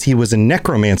because he was a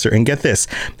necromancer. And get this,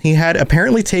 he had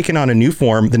apparently taken on a new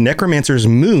form, the necromancer's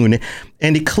moon,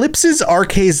 and eclipses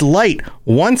Arkay's light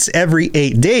once every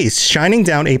 8 days, shining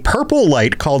down a purple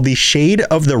light called the Shade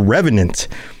of the Revenant.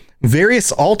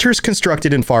 Various altars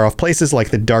constructed in far off places like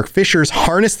the Dark Fissures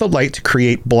harness the light to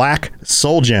create black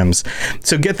soul gems.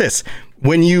 So get this,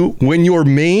 when your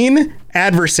main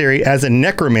adversary as a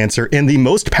necromancer, and the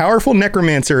most powerful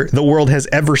necromancer the world has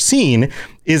ever seen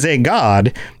is a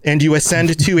god, and you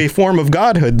ascend to a form of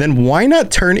godhood, then why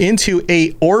not turn into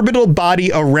a orbital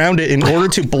body around it in order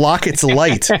to block its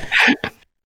light?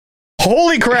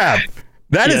 Holy crap.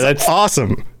 That's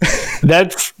awesome.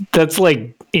 That's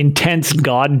like intense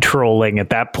god trolling at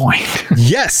that point.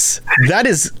 Yes, that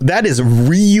is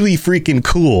really freaking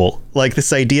cool. Like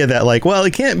this idea that like, well,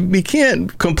 we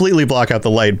can't completely block out the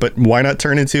light, but why not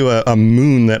turn into a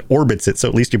moon that orbits it? So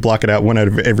at least you block it out one out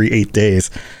of every 8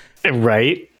 days.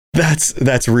 Right.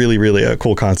 That's really, really a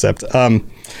cool concept.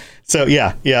 So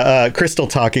Crystal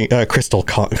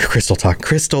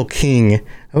King.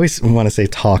 I always want to say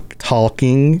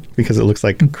talking because it looks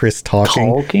like Chris talking.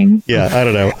 Talking? Yeah, I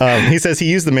don't know. He says he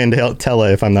used the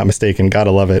Mandela, if I'm not mistaken.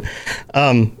 Gotta love it.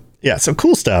 So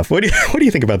cool stuff. What do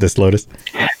you think about this, Lotus?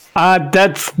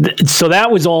 That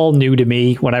was all new to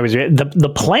me when I was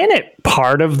the planet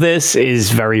part of this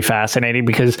is very fascinating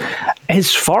because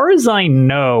as far as I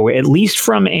know, at least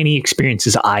from any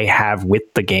experiences I have with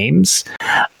the games,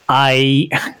 I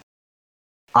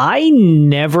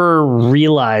never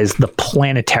realized the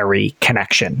planetary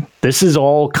connection. This is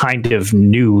all kind of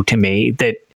new to me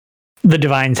that the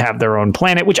Divines have their own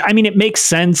planet, which I mean, it makes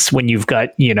sense when you've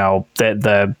got,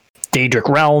 the Daedric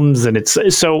realms and it's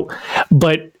so,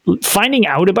 but finding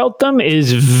out about them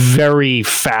is very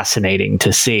fascinating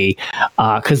to see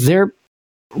because they're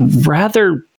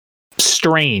rather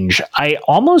strange. I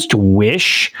almost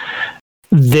wish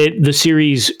that the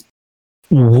series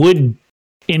would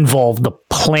involve the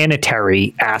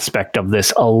planetary aspect of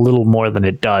this a little more than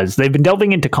it does. They've been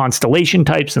delving into constellation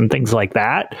types and things like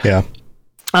that. Yeah.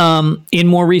 In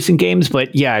more recent games,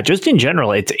 but yeah, just in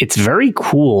general, it's very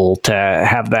cool to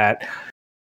have that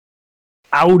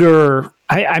outer.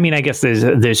 I mean, I guess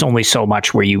there's only so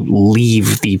much where you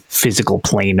leave the physical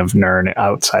plane of Nirn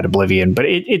outside Oblivion, but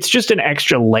it's just an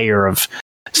extra layer of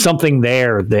something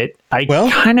there that I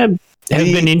kind of have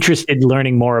been interested in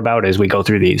learning more about as we go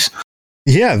through these.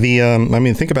 Yeah,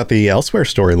 think about the Elsewhere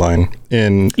storyline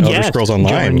in Elder Scrolls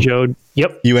Online. Jode.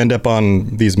 Yep. You end up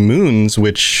on these moons,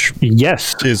 which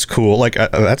is cool. Like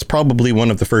that's probably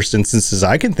one of the first instances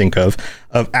I can think of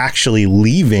actually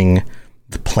leaving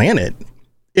the planet.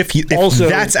 If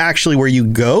that's actually where you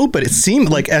go, but it seemed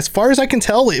like, as far as I can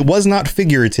tell, it was not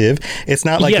figurative. It's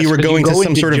not like you were going to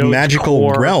some sort of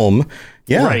magical realm.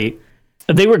 Yeah. Right.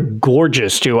 They were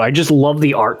gorgeous too. I just love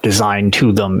the art design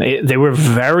to them. They were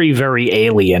very, very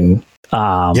alien.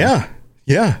 Yeah.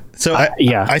 So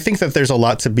I think that there's a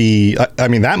lot to be. I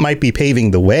mean, that might be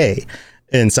paving the way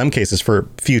in some cases for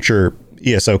future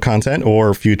ESO content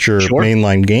or future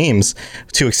mainline games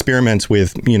to experiment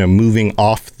with, moving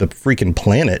off the freaking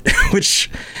planet, which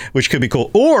could be cool,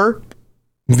 or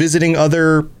visiting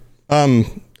other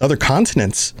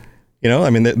continents. I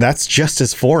mean, that's just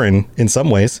as foreign in some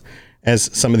ways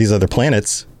as some of these other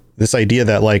planets. This idea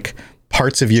that like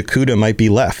parts of Yakuta might be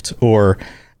left, or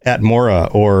at Mora,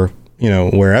 or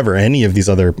wherever, any of these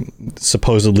other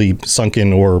supposedly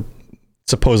sunken or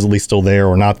supposedly still there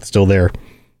or not still there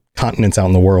continents out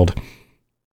in the world.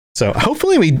 So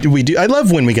hopefully we do. I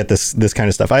love when we get this kind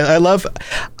of stuff. I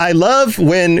love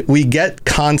when we get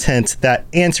content that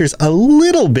answers a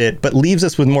little bit but leaves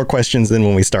us with more questions than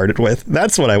when we started with.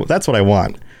 That's what I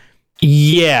want.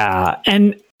 Yeah.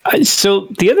 And so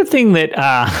the other thing that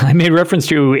I made reference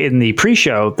to in the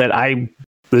pre-show that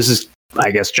this is,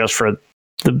 I guess, just for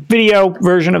the video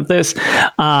version of this,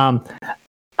 I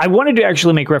wanted to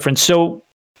actually make reference. So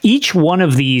each one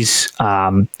of these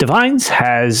divines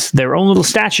has their own little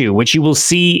statue, which you will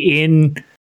see in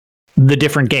the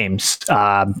different games,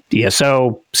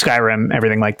 ESO, Skyrim,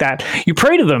 everything like that. You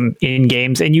pray to them in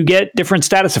games and you get different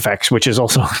status effects, which is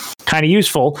also kind of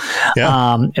useful,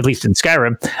 at least in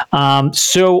Skyrim.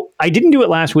 So I didn't do it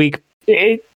last week.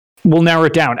 we'll narrow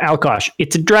it down. Alkosh,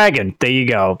 it's a dragon. There you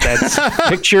go. That's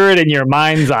picture it in your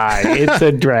mind's eye. It's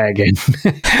a dragon.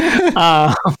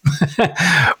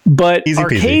 But Easy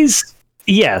peasy. Arkay's,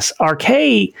 yes,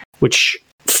 Arkay, which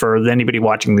for anybody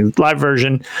watching the live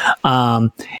version,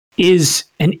 is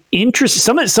an interest.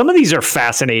 Some of these are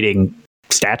fascinating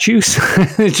statues,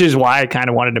 which is why I kind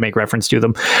of wanted to make reference to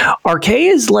them.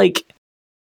 Arkay is like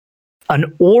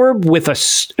an orb with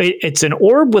it's an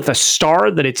orb with a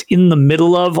star that it's in the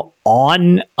middle of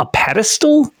on a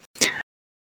pedestal.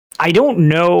 I don't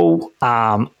know.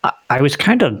 I was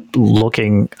kind of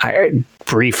looking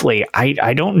briefly.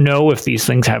 I don't know if these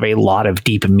things have a lot of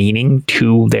deep meaning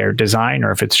to their design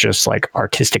or if it's just like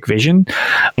artistic vision.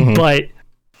 Mm-hmm. But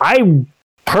I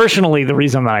personally, the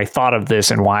reason that I thought of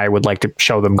this and why I would like to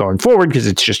show them going forward, because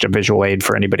it's just a visual aid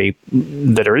for anybody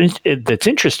that's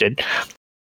interested.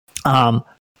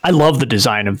 I love the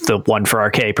design of the one for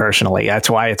Arkay personally.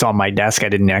 That's why it's on my desk. I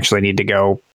didn't actually need to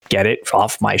go get it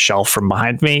off my shelf from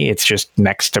behind me. It's just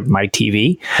next to my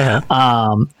TV.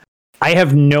 Uh-huh. I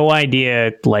have no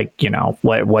idea, like, you know,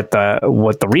 what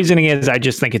the reasoning is. I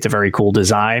just think it's a very cool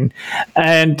design.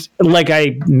 And like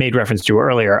I made reference to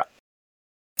earlier,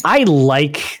 I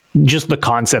like just the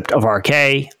concept of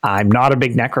Arkay. I'm not a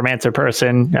big necromancer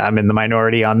person. I'm in the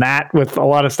minority on that with a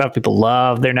lot of stuff. People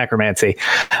love their necromancy,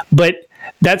 but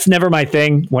that's never my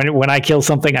thing. When I kill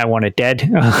something, I want it dead.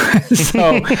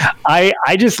 So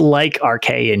I just like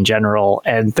Arkay in general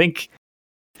and think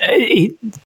Arkay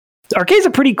is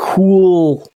a pretty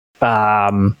cool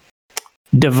divine,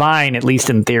 at least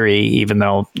in theory, even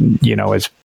though, you know, as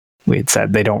we had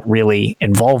said, they don't really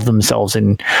involve themselves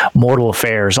in mortal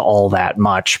affairs all that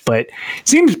much, but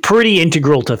seems pretty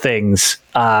integral to things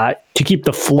to keep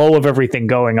the flow of everything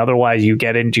going. Otherwise, you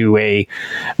get into a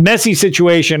messy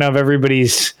situation of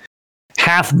everybody's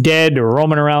half dead or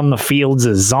roaming around the fields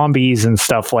as zombies and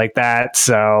stuff like that.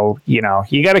 So, you know,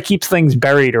 you got to keep things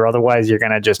buried or otherwise you're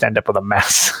going to just end up with a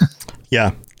mess.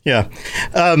 Yeah.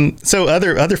 So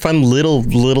other fun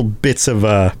little bits of,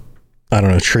 I don't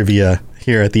know, trivia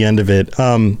here at the end of it.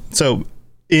 So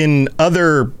in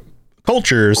other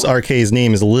cultures, Arkay's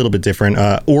name is a little bit different.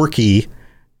 Orky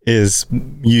is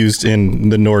used in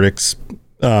the Nordics.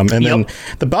 And then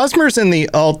the Bosmers and the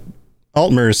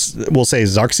Altmers will say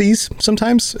Xarxes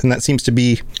sometimes, and that seems to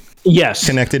be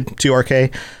connected to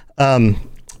Arkay.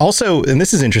 Also, and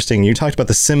this is interesting, you talked about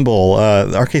the symbol.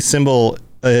 Arkay symbol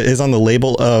is on the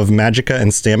label of Magicka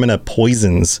and Stamina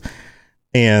poisons,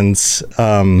 and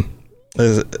specifically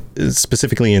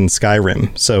in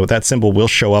Skyrim. So that symbol will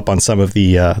show up on some of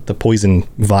the poison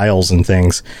vials and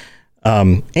things.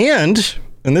 And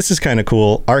this is kind of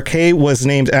cool, Arkay was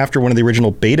named after one of the original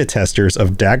beta testers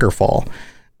of Daggerfall.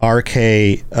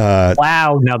 Arkay.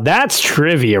 Wow, now that's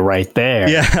trivia right there.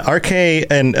 Yeah, Arkay,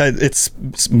 and it's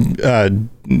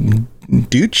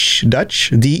Dutch,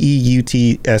 Deutsch.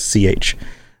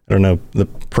 I don't know the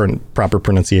proper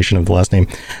pronunciation of the last name.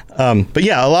 But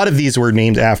yeah, a lot of these were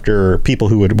named after people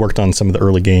who had worked on some of the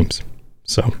early games.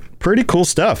 So pretty cool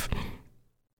stuff.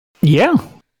 Yeah.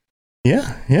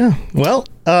 Well,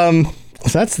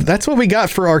 that's what we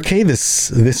got for Arkay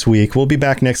this week. We'll be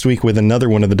back next week with another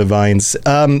one of the divines.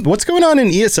 What's going on in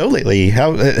ESO lately?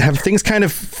 How have things kind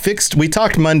of fixed? We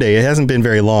talked Monday. It hasn't been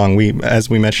very long. We, as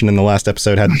we mentioned in the last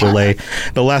episode, had to delay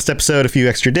the last episode a few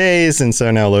extra days, and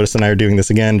so now Lotus and I are doing this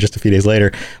again just a few days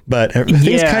later. But have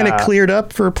things kind of cleared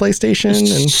up for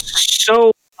PlayStation?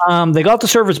 So they got the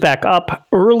servers back up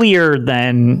earlier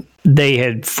than they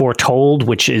had foretold,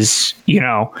 which is, you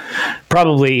know,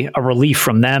 probably a relief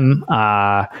from them.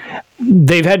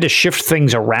 They've had to shift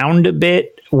things around a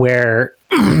bit where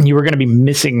you were going to be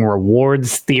missing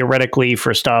rewards theoretically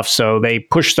for stuff. So they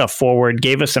pushed stuff forward,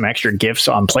 gave us some extra gifts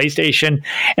on PlayStation.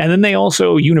 And then they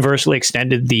also universally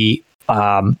extended the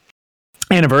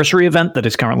anniversary event that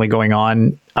is currently going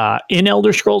on in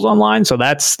Elder Scrolls Online. So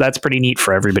that's pretty neat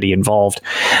for everybody involved.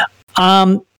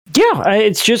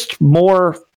 It's just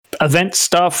more event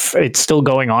stuff. It's still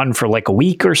going on for like a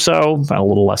week or so, a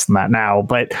little less than that now,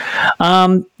 but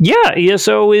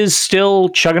ESO is still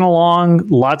chugging along.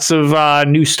 Lots of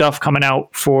new stuff coming out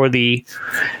for the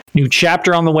new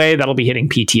chapter on the way that'll be hitting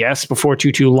PTS before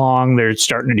too long. They're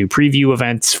starting to do preview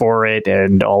events for it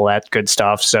and all that good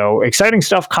stuff. So exciting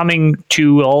stuff coming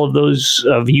to all of those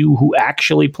of you who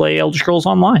actually play Elder Scrolls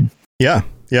Online. Yeah,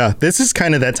 this is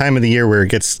kind of that time of the year where it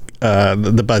gets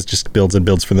the buzz just builds and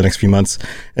builds for the next few months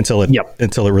until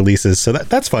it releases. So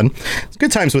that's fun. It's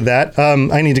good times with that.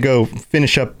 I need to go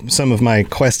finish up some of my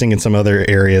questing in some other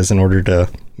areas in order to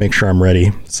make sure I'm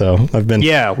ready. So I've been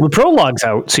the prologue's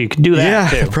out, so you can do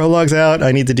that too. The prologue's out.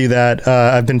 I need to do that.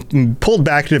 I've been pulled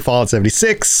back to Fallout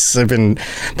 76. I've been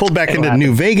pulled back into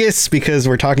New Vegas because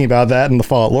we're talking about that in the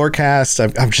Fallout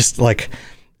Lorecast. I'm just like,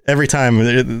 every time,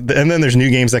 and then there's new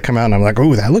games that come out and I'm like,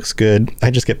 oh, that looks good. I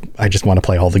just want to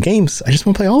play all the games. I just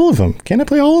want to play all of them. Can I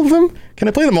play all of them? Can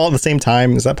I play them all at the same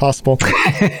time? Is that possible?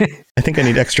 I think I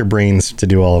need extra brains to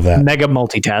do all of that. Mega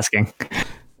multitasking.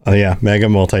 Oh yeah, mega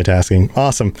multitasking.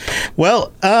 Awesome.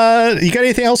 Well, you got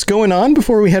anything else going on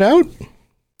before we head out?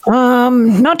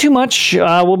 Not too much.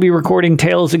 We'll be recording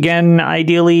Tales again,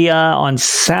 ideally on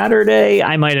Saturday.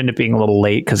 I might end up being a little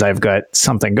late because I've got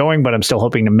something going, but I'm still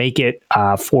hoping to make it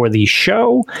for the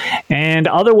show. And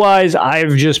otherwise,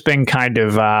 I've just been kind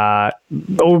of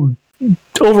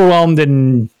overwhelmed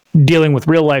and dealing with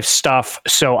real life stuff.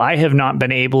 So I have not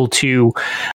been able to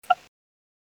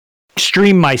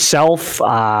stream myself,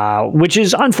 which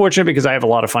is unfortunate because I have a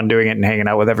lot of fun doing it and hanging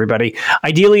out with everybody.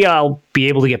 Ideally, I'll be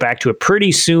able to get back to it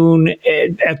pretty soon.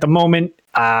 At the moment,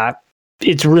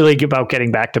 it's really about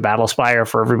getting back to Battlespire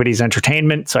for everybody's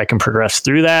entertainment so I can progress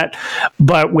through that.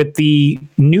 But with the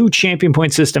new champion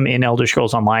point system in Elder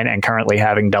Scrolls Online and currently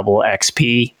having double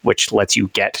XP, which lets you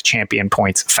get champion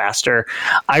points faster,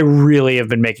 I really have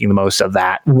been making the most of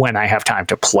that when I have time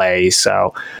to play.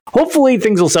 So hopefully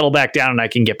things will settle back down and I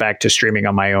can get back to streaming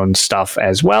on my own stuff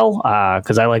as well,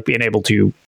 because I like being able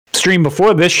to stream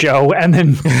before this show and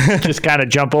then just kind of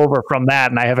jump over from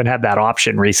that, and I haven't had that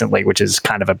option recently, which is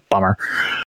kind of a bummer.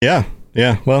 Yeah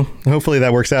well, hopefully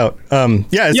that works out.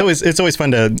 It's always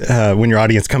fun to when your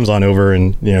audience comes on over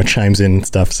and chimes in and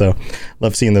stuff, so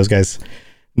love seeing those guys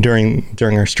during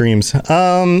our streams.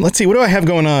 Let's see, what do I have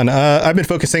going on? I've been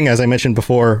focusing, as I mentioned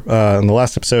before in the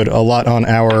last episode, a lot on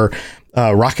our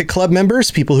Rocket Club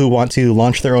members, people who want to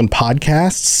launch their own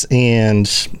podcasts, and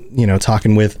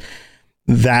talking with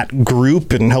that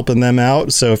group and helping them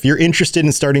out. So if you're interested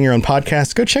in starting your own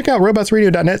podcast, go check out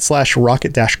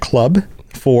robotsradio.net/rocket-club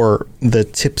for the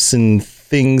tips and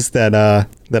things that I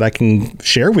can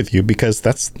share with you, because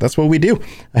that's what we do.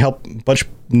 I help a bunch of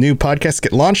new podcasts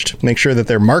get launched, make sure that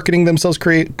they're marketing themselves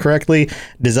correctly,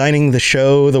 designing the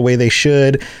show the way they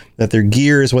should, that their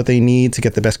gear is what they need to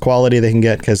get the best quality they can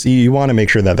get, because you want to make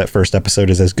sure that that first episode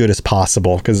is as good as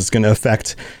possible, because it's going to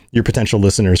affect your potential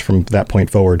listeners from that point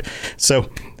forward. So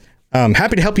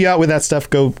happy to help you out with that stuff.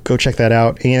 Go check that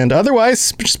out. And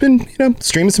otherwise, just been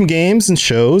streaming some games and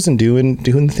shows and doing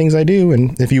the things I do.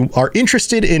 And if you are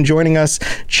interested in joining us,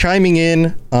 chiming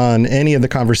in on any of the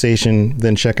conversation,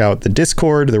 then check out the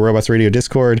Discord, the Robots Radio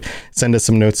Discord. Send us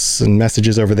some notes and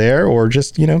messages over there, or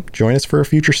just join us for a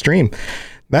future stream.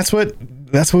 That's what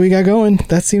we got going.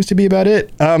 That seems to be about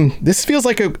it. This feels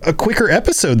like a quicker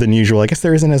episode than usual. I guess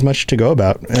there isn't as much to go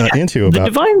about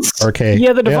Arkay.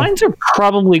 Yeah, the Divines are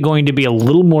probably going to be a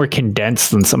little more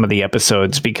condensed than some of the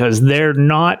episodes, because they're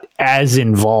not as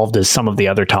involved as some of the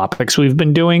other topics we've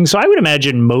been doing. So I would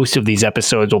imagine most of these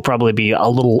episodes will probably be a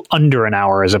little under an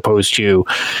hour, as opposed to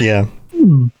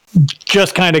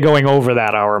just kind of going over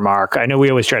that hour mark. I know we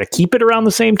always try to keep it around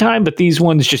the same time, but these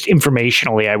ones, just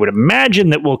informationally, I would imagine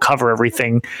that we'll cover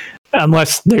everything,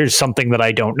 unless there's something that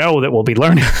I don't know that we'll be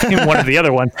learning in one of the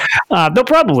other ones. They'll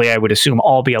probably, I would assume,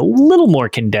 all be a little more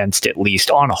condensed, at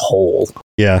least on a whole.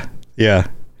 Yeah.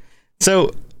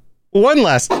 So one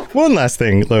last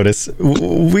thing, Lotus.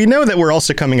 We know that we're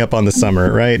also coming up on the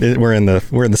summer, right? We're in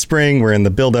the spring. We're in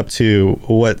the build up to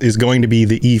what is going to be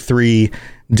the E3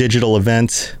 digital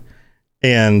event,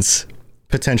 and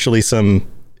potentially some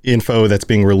info that's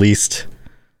being released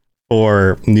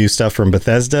for new stuff from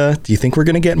Bethesda. Do you think we're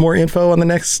going to get more info on the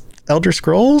next Elder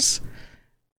Scrolls?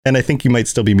 And I think you might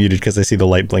still be muted because I see the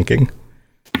light blinking.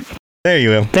 There you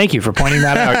go. Thank you for pointing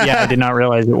that out. Yeah, I did not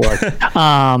realize it was.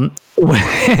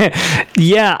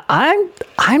 Yeah,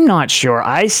 I'm not sure.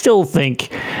 I still think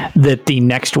that the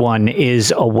next one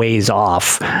is a ways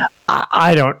off.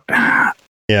 I don't.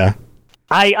 Yeah.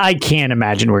 I can't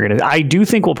imagine we're going to... I do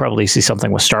think we'll probably see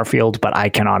something with Starfield, but I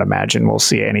cannot imagine we'll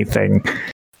see anything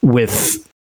with,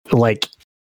 like,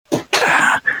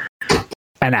 an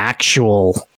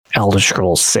actual Elder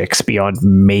Scrolls 6 beyond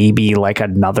maybe, like,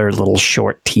 another little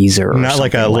short teaser. Not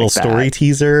like a little story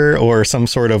teaser, or some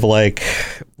sort of, like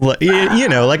like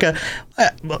a...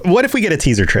 what if we get a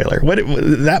teaser trailer?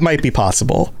 That might be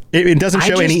possible. It doesn't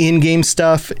show any in-game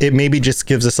stuff. It maybe just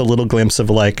gives us a little glimpse of,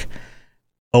 like,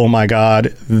 oh my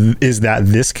God, is that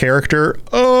this character?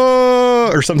 Oh,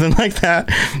 or something like that.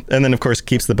 And then, of course,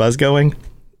 keeps the buzz going.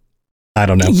 I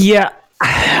don't know. Yeah,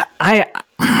 I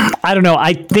don't know.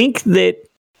 I think that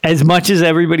as much as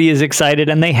everybody is excited,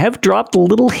 and they have dropped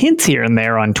little hints here and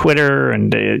there on Twitter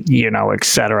and,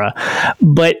 etc.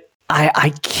 But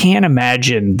I can't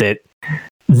imagine that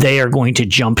they are going to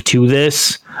jump to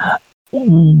this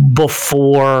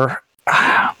before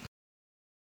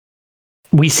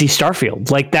we see Starfield.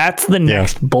 Like, that's the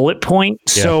next bullet point.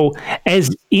 Yeah. So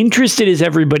as interested as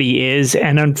everybody is,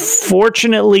 and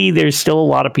unfortunately there's still a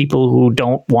lot of people who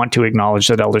don't want to acknowledge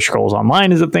that Elder Scrolls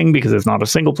Online is a thing because it's not a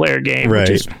single player game, right.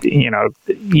 Which is,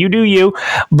 you do you.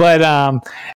 But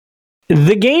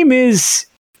the game is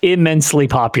immensely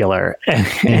popular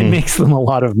and makes them a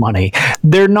lot of money.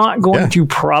 They're not going to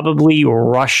probably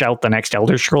rush out the next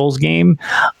Elder Scrolls game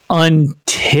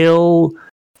until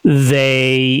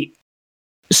they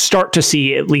start to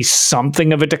see at least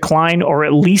something of a decline or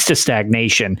at least a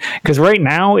stagnation, because right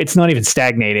now it's not even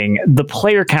stagnating. The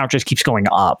player count just keeps going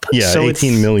up. So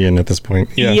 18 million at this point.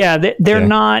 They're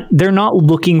not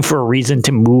looking for a reason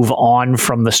to move on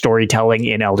from the storytelling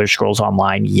in Elder Scrolls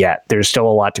Online yet. There's still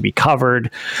a lot to be covered.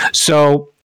 So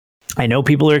I know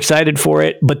people are excited for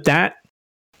it, but that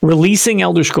releasing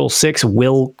Elder Scrolls 6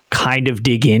 will kind of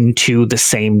dig into the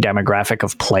same demographic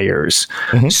of players.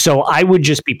 So I would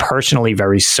just be personally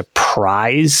very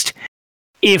surprised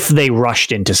if they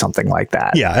rushed into something like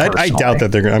that. Yeah, I doubt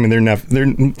that they're going to.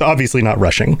 They're obviously not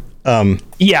rushing. But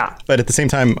at the same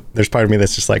time, there's part of me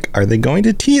that's just like, are they going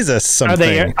to tease us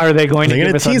something? Are they going to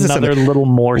give us another little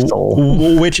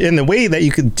morsel? Which, in the way that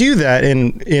you could do that,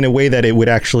 in a way that it would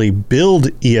actually build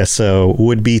ESO,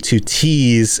 would be to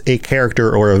tease a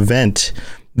character or event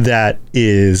that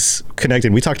is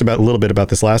connected. We talked about a little bit about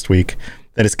this last week.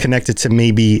 That is connected to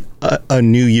maybe a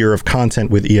new year of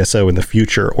content with ESO in the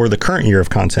future, or the current year of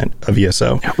content of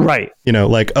ESO. Right.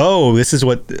 Like, oh, this is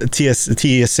what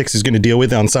TES6 is going to deal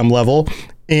with on some level.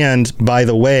 And by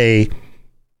the way,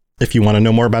 if you want to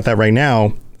know more about that right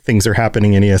now, things are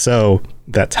happening in ESO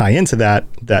that tie into that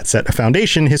set a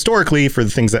foundation historically for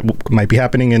the things that might be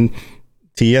happening in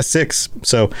TES6.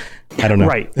 So I don't know.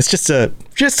 Right. It's just a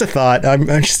thought. I'm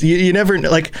just, you never,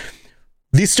 like,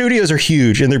 these studios are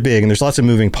huge and they're big and there's lots of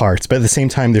moving parts, but at the same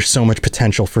time, there's so much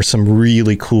potential for some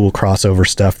really cool crossover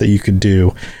stuff that you could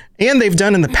do. And they've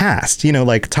done in the past,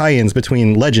 like tie-ins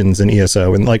between Legends and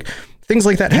ESO and like things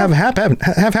like that have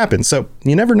happened. So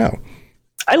you never know.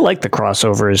 I like the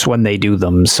crossovers when they do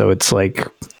them. So it's like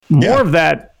more of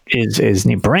that is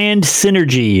brand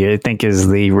synergy, I think, is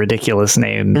the ridiculous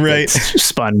name that's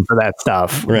spun for that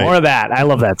stuff. Right. More of that. I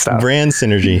love that stuff. Brand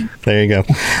synergy. There you go.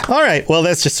 All right. Well,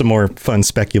 that's just some more fun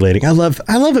speculating. I love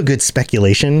a good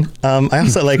speculation. I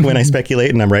also like when I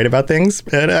speculate and I'm right about things,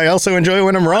 and I also enjoy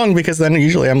when I'm wrong, because then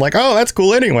usually I'm like, oh, that's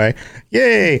cool anyway.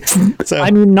 Yay. So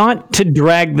not to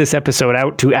drag this episode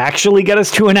out to actually get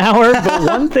us to an hour, but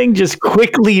one thing just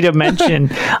quickly to mention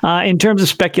in terms of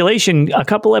speculation, a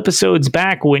couple episodes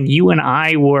back when you and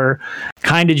I were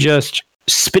kind of just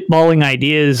spitballing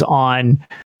ideas on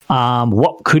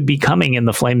what could be coming in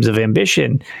the Flames of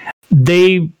Ambition,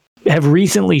 they have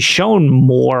recently shown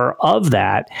more of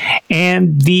that.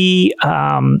 And the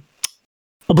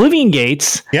Oblivion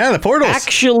Gates. Yeah, the portals.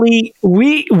 Actually,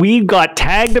 we got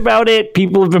tagged about it.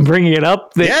 People have been bringing it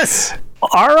up. Yes.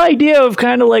 Our idea of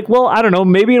kind of like, well, I don't know,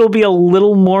 maybe it'll be a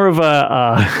little more of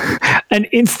an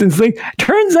instance thing.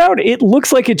 Turns out it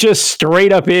looks like it just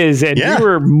straight up is, and we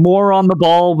were more on the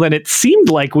ball than it seemed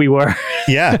like we were.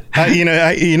 Yeah,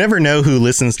 you never know who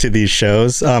listens to these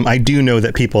shows. I do know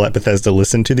that people at Bethesda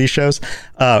listen to these shows,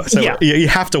 you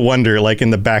have to wonder, like in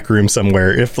the back room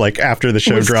somewhere, if like after the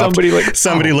show dropped,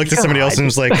 somebody looked at somebody else and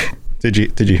was like, Did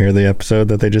you hear the episode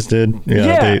that they just did?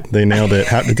 Yeah. They nailed it.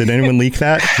 Did anyone leak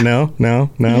that? No.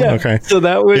 Yeah. Okay. So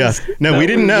that was no. We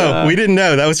didn't know. We didn't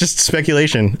know. That was just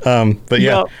speculation. But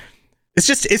yeah. It's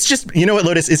just, you know what,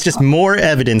 Lotus? It's just more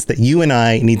evidence that you and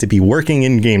I need to be working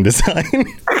in game design.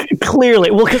 Clearly.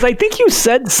 Well, because I think you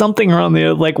said something around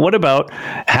there, like, what about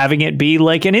having it be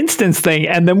like an instance thing?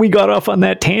 And then we got off on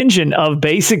that tangent of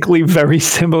basically very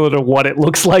similar to what it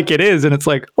looks like it is. And it's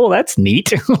like, oh, that's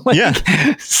neat.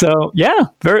 So, yeah,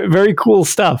 very, very cool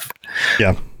stuff.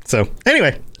 Yeah. So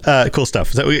anyway, cool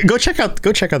stuff. So go check out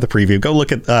the preview. Go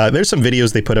look at, there's some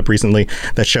videos they put up recently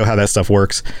that show how that stuff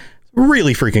works.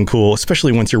 Really freaking cool,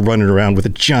 especially once you're running around with a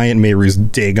giant Mehru's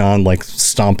Dagon, like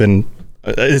stomping.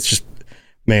 It's just,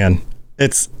 man,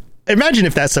 imagine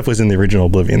if that stuff was in the original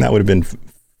Oblivion. That would have been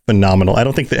phenomenal. I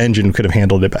don't think the engine could have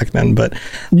handled it back then, but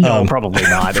no, probably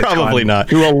not. Probably not.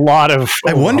 Do a lot of.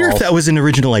 I wonder if that was an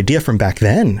original idea from back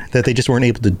then that they just weren't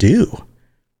able to do.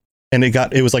 And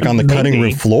it was like on the cutting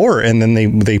room floor, and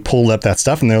then they pulled up that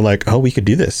stuff and they're like, oh, we could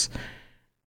do this.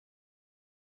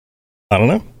 I don't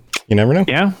know. You never know.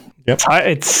 Yeah. Yep.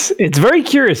 It's very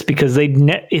curious because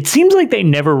it seems like they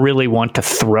never really want to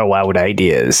throw out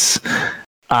ideas.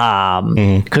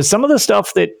 Because some of the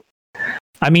stuff that,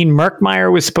 I mean,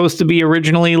 Murkmire was supposed to be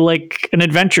originally like an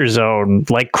adventure zone,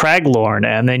 like Craglorn,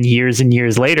 and then years and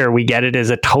years later, we get it as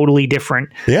a totally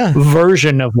different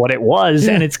version of what it was,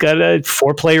 and it's got a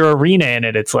 4-player arena in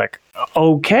it. It's like,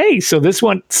 okay, so this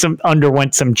one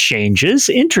underwent some changes,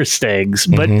 interesting,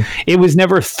 but it was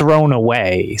never thrown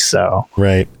away. So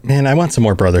right, man, I want some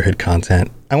more Brotherhood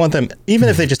content. I want them, even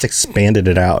if they just expanded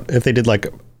it out, if they did like,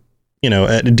 a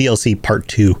DLC part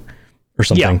 2 or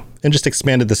something, and just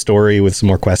expanded the story with some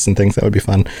more quests and things, that would be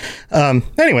fun.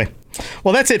 Anyway,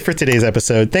 well, that's it for today's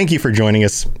episode. Thank you for joining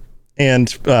us.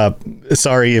 And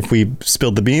sorry if we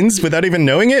spilled the beans without even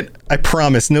knowing it. I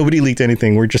promise nobody leaked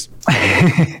anything. We're just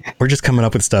coming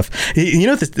up with stuff. You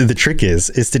know what the trick is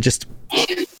to just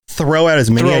throw out as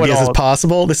many ideas as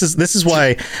possible. This is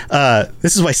why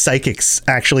psychics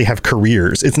actually have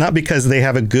careers. It's not because they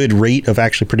have a good rate of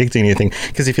actually predicting anything.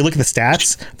 Because if you look at the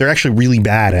stats, they're actually really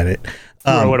bad at it.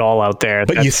 Throw it all out there.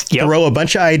 But you throw a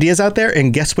bunch of ideas out there,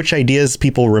 and guess which ideas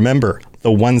people remember?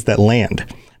 The ones that land.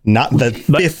 Not the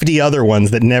 50 other ones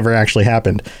that never actually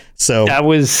happened. So that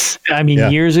was,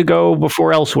 years ago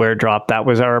before Elsewhere dropped, that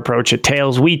was our approach at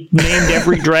Tales. We named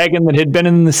every dragon that had been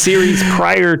in the series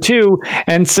prior to,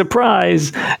 and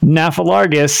surprise,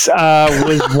 Naphalargus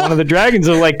was one of the dragons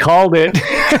that called it.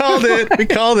 We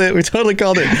called it. We totally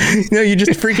called it. You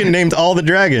just freaking named all the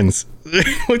dragons. There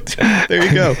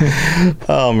you go.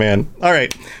 Oh, man. All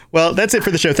right. Well, that's it for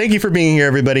the show. Thank you for being here,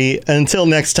 everybody. Until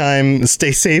next time,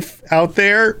 stay safe out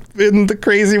there in the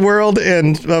crazy world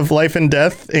and of life and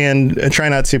death, and try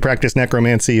not to practice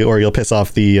necromancy or you'll piss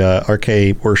off the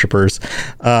Arkay worshippers.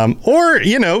 Or,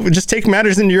 just take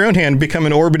matters into your own hand, become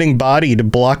an orbiting body to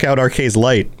block out Arkay's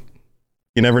light.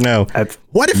 You never know.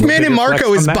 What if Manon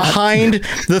Marco is behind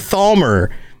the Thalmor?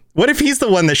 What if he's the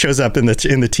one that shows up in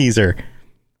the teaser?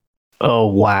 Oh,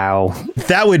 wow.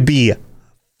 That would be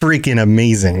freaking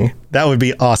amazing. That would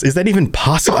be awesome. Is that even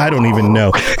possible? I don't even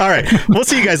know. All right. We'll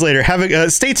see you guys later.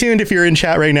 Stay tuned if you're in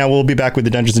chat right now. We'll be back with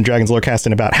the Dungeons and Dragons Lorecast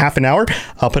in about half an hour.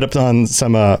 I'll put up on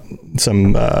some rap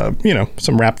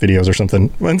videos or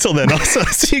something. Until then, I'll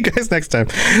see you guys next time.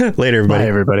 Later, everybody. Bye,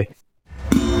 everybody.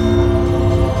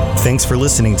 Thanks for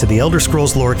listening to the Elder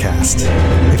Scrolls Lorecast.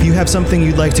 If you have something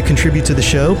you'd like to contribute to the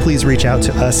show, please reach out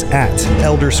to us at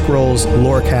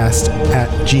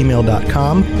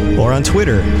elderscrollslorecast@gmail.com or on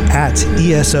Twitter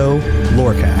 @ESO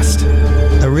Lorecast.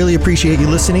 I really appreciate you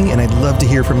listening, and I'd love to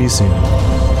hear from you soon.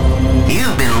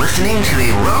 You've been listening to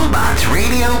a Robots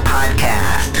Radio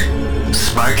podcast.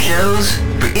 Smart shows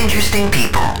for interesting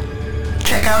people.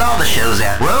 Check out all the shows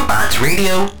at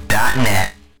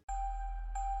robotsradio.net.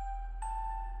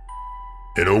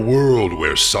 In a world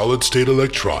where solid-state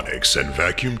electronics and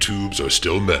vacuum tubes are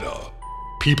still meta,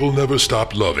 people never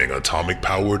stopped loving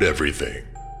atomic-powered everything.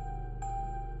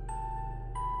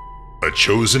 A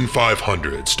chosen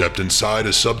 500 stepped inside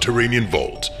a subterranean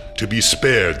vault to be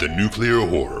spared the nuclear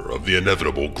horror of the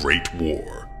inevitable Great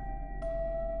War.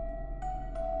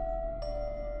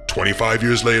 25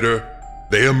 years later,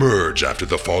 they emerge after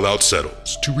the fallout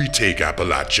settles to retake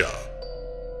Appalachia.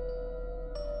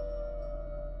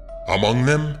 Among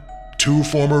them, 2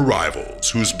 former rivals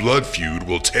whose blood feud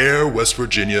will tear West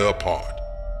Virginia apart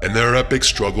in their epic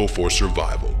struggle for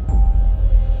survival.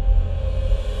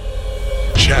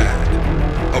 Chad,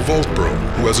 a vault bro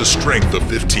who has a strength of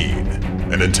 15,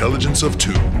 an intelligence of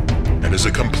 2, and is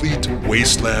a complete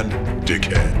wasteland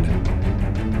dickhead.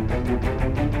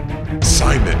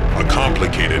 Simon, a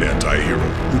complicated anti-hero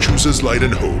who chooses light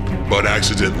and hope, but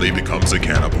accidentally becomes a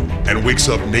cannibal and wakes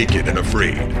up naked and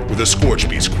afraid with a Scorch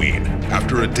Beast queen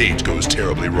after a date goes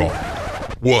terribly wrong.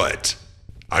 What?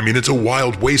 I mean, it's a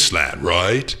wild wasteland,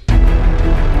 right?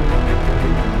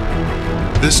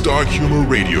 This dark humor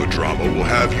radio drama will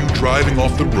have you driving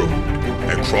off the road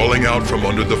and crawling out from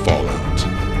under the fallout.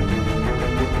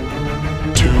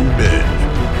 2 men,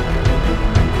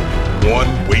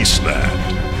 1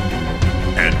 wasteland,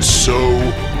 and so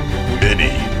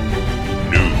many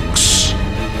nukes.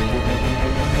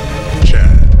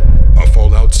 Chad, a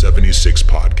Fallout 76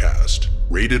 podcast,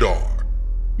 rated R,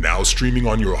 now streaming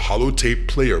on your holotape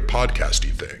player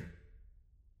podcasty thing.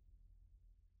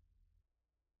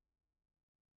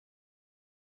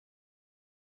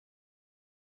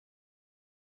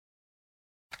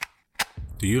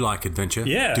 Do you like adventure?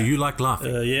 Yeah. Do you like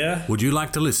laughing? Yeah. Would you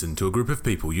like to listen to a group of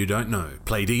people you don't know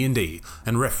play D&D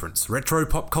and reference retro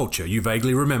pop culture you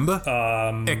vaguely remember?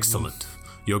 Excellent.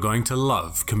 You're going to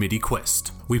love Committee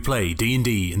Quest. We play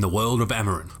D&D in the world of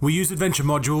Amarin. We use adventure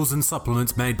modules and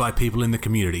supplements made by people in the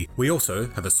community. We also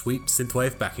have a sweet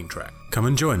synthwave backing track. Come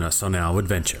and join us on our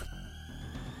adventure.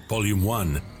 Volume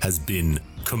 1 has been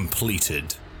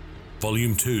completed.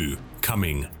 Volume 2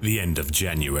 coming the end of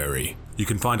January. You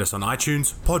can find us on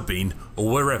iTunes, Podbean, or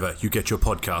wherever you get your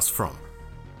podcasts from.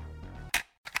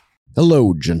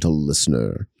 Hello, gentle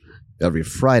listener. Every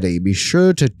Friday, be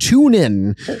sure to tune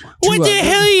in. What the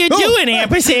hell are you doing,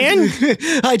 Ampersand?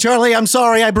 Hi, Charlie. I'm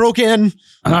sorry I broke in.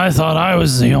 I thought I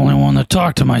was the only one that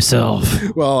talked to myself.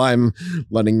 Well, I'm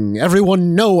letting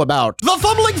everyone know about the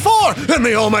Fumbling Four and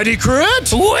the Almighty Crit.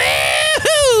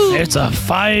 Woohoo! It's a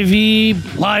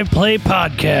 5e live play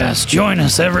podcast. Join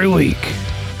us every week.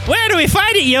 Where do we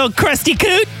find it, you old crusty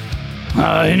coot?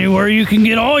 Anywhere you can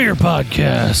get all your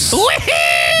podcasts. Woohoo!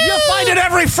 You find it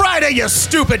every Friday, you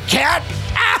stupid cat.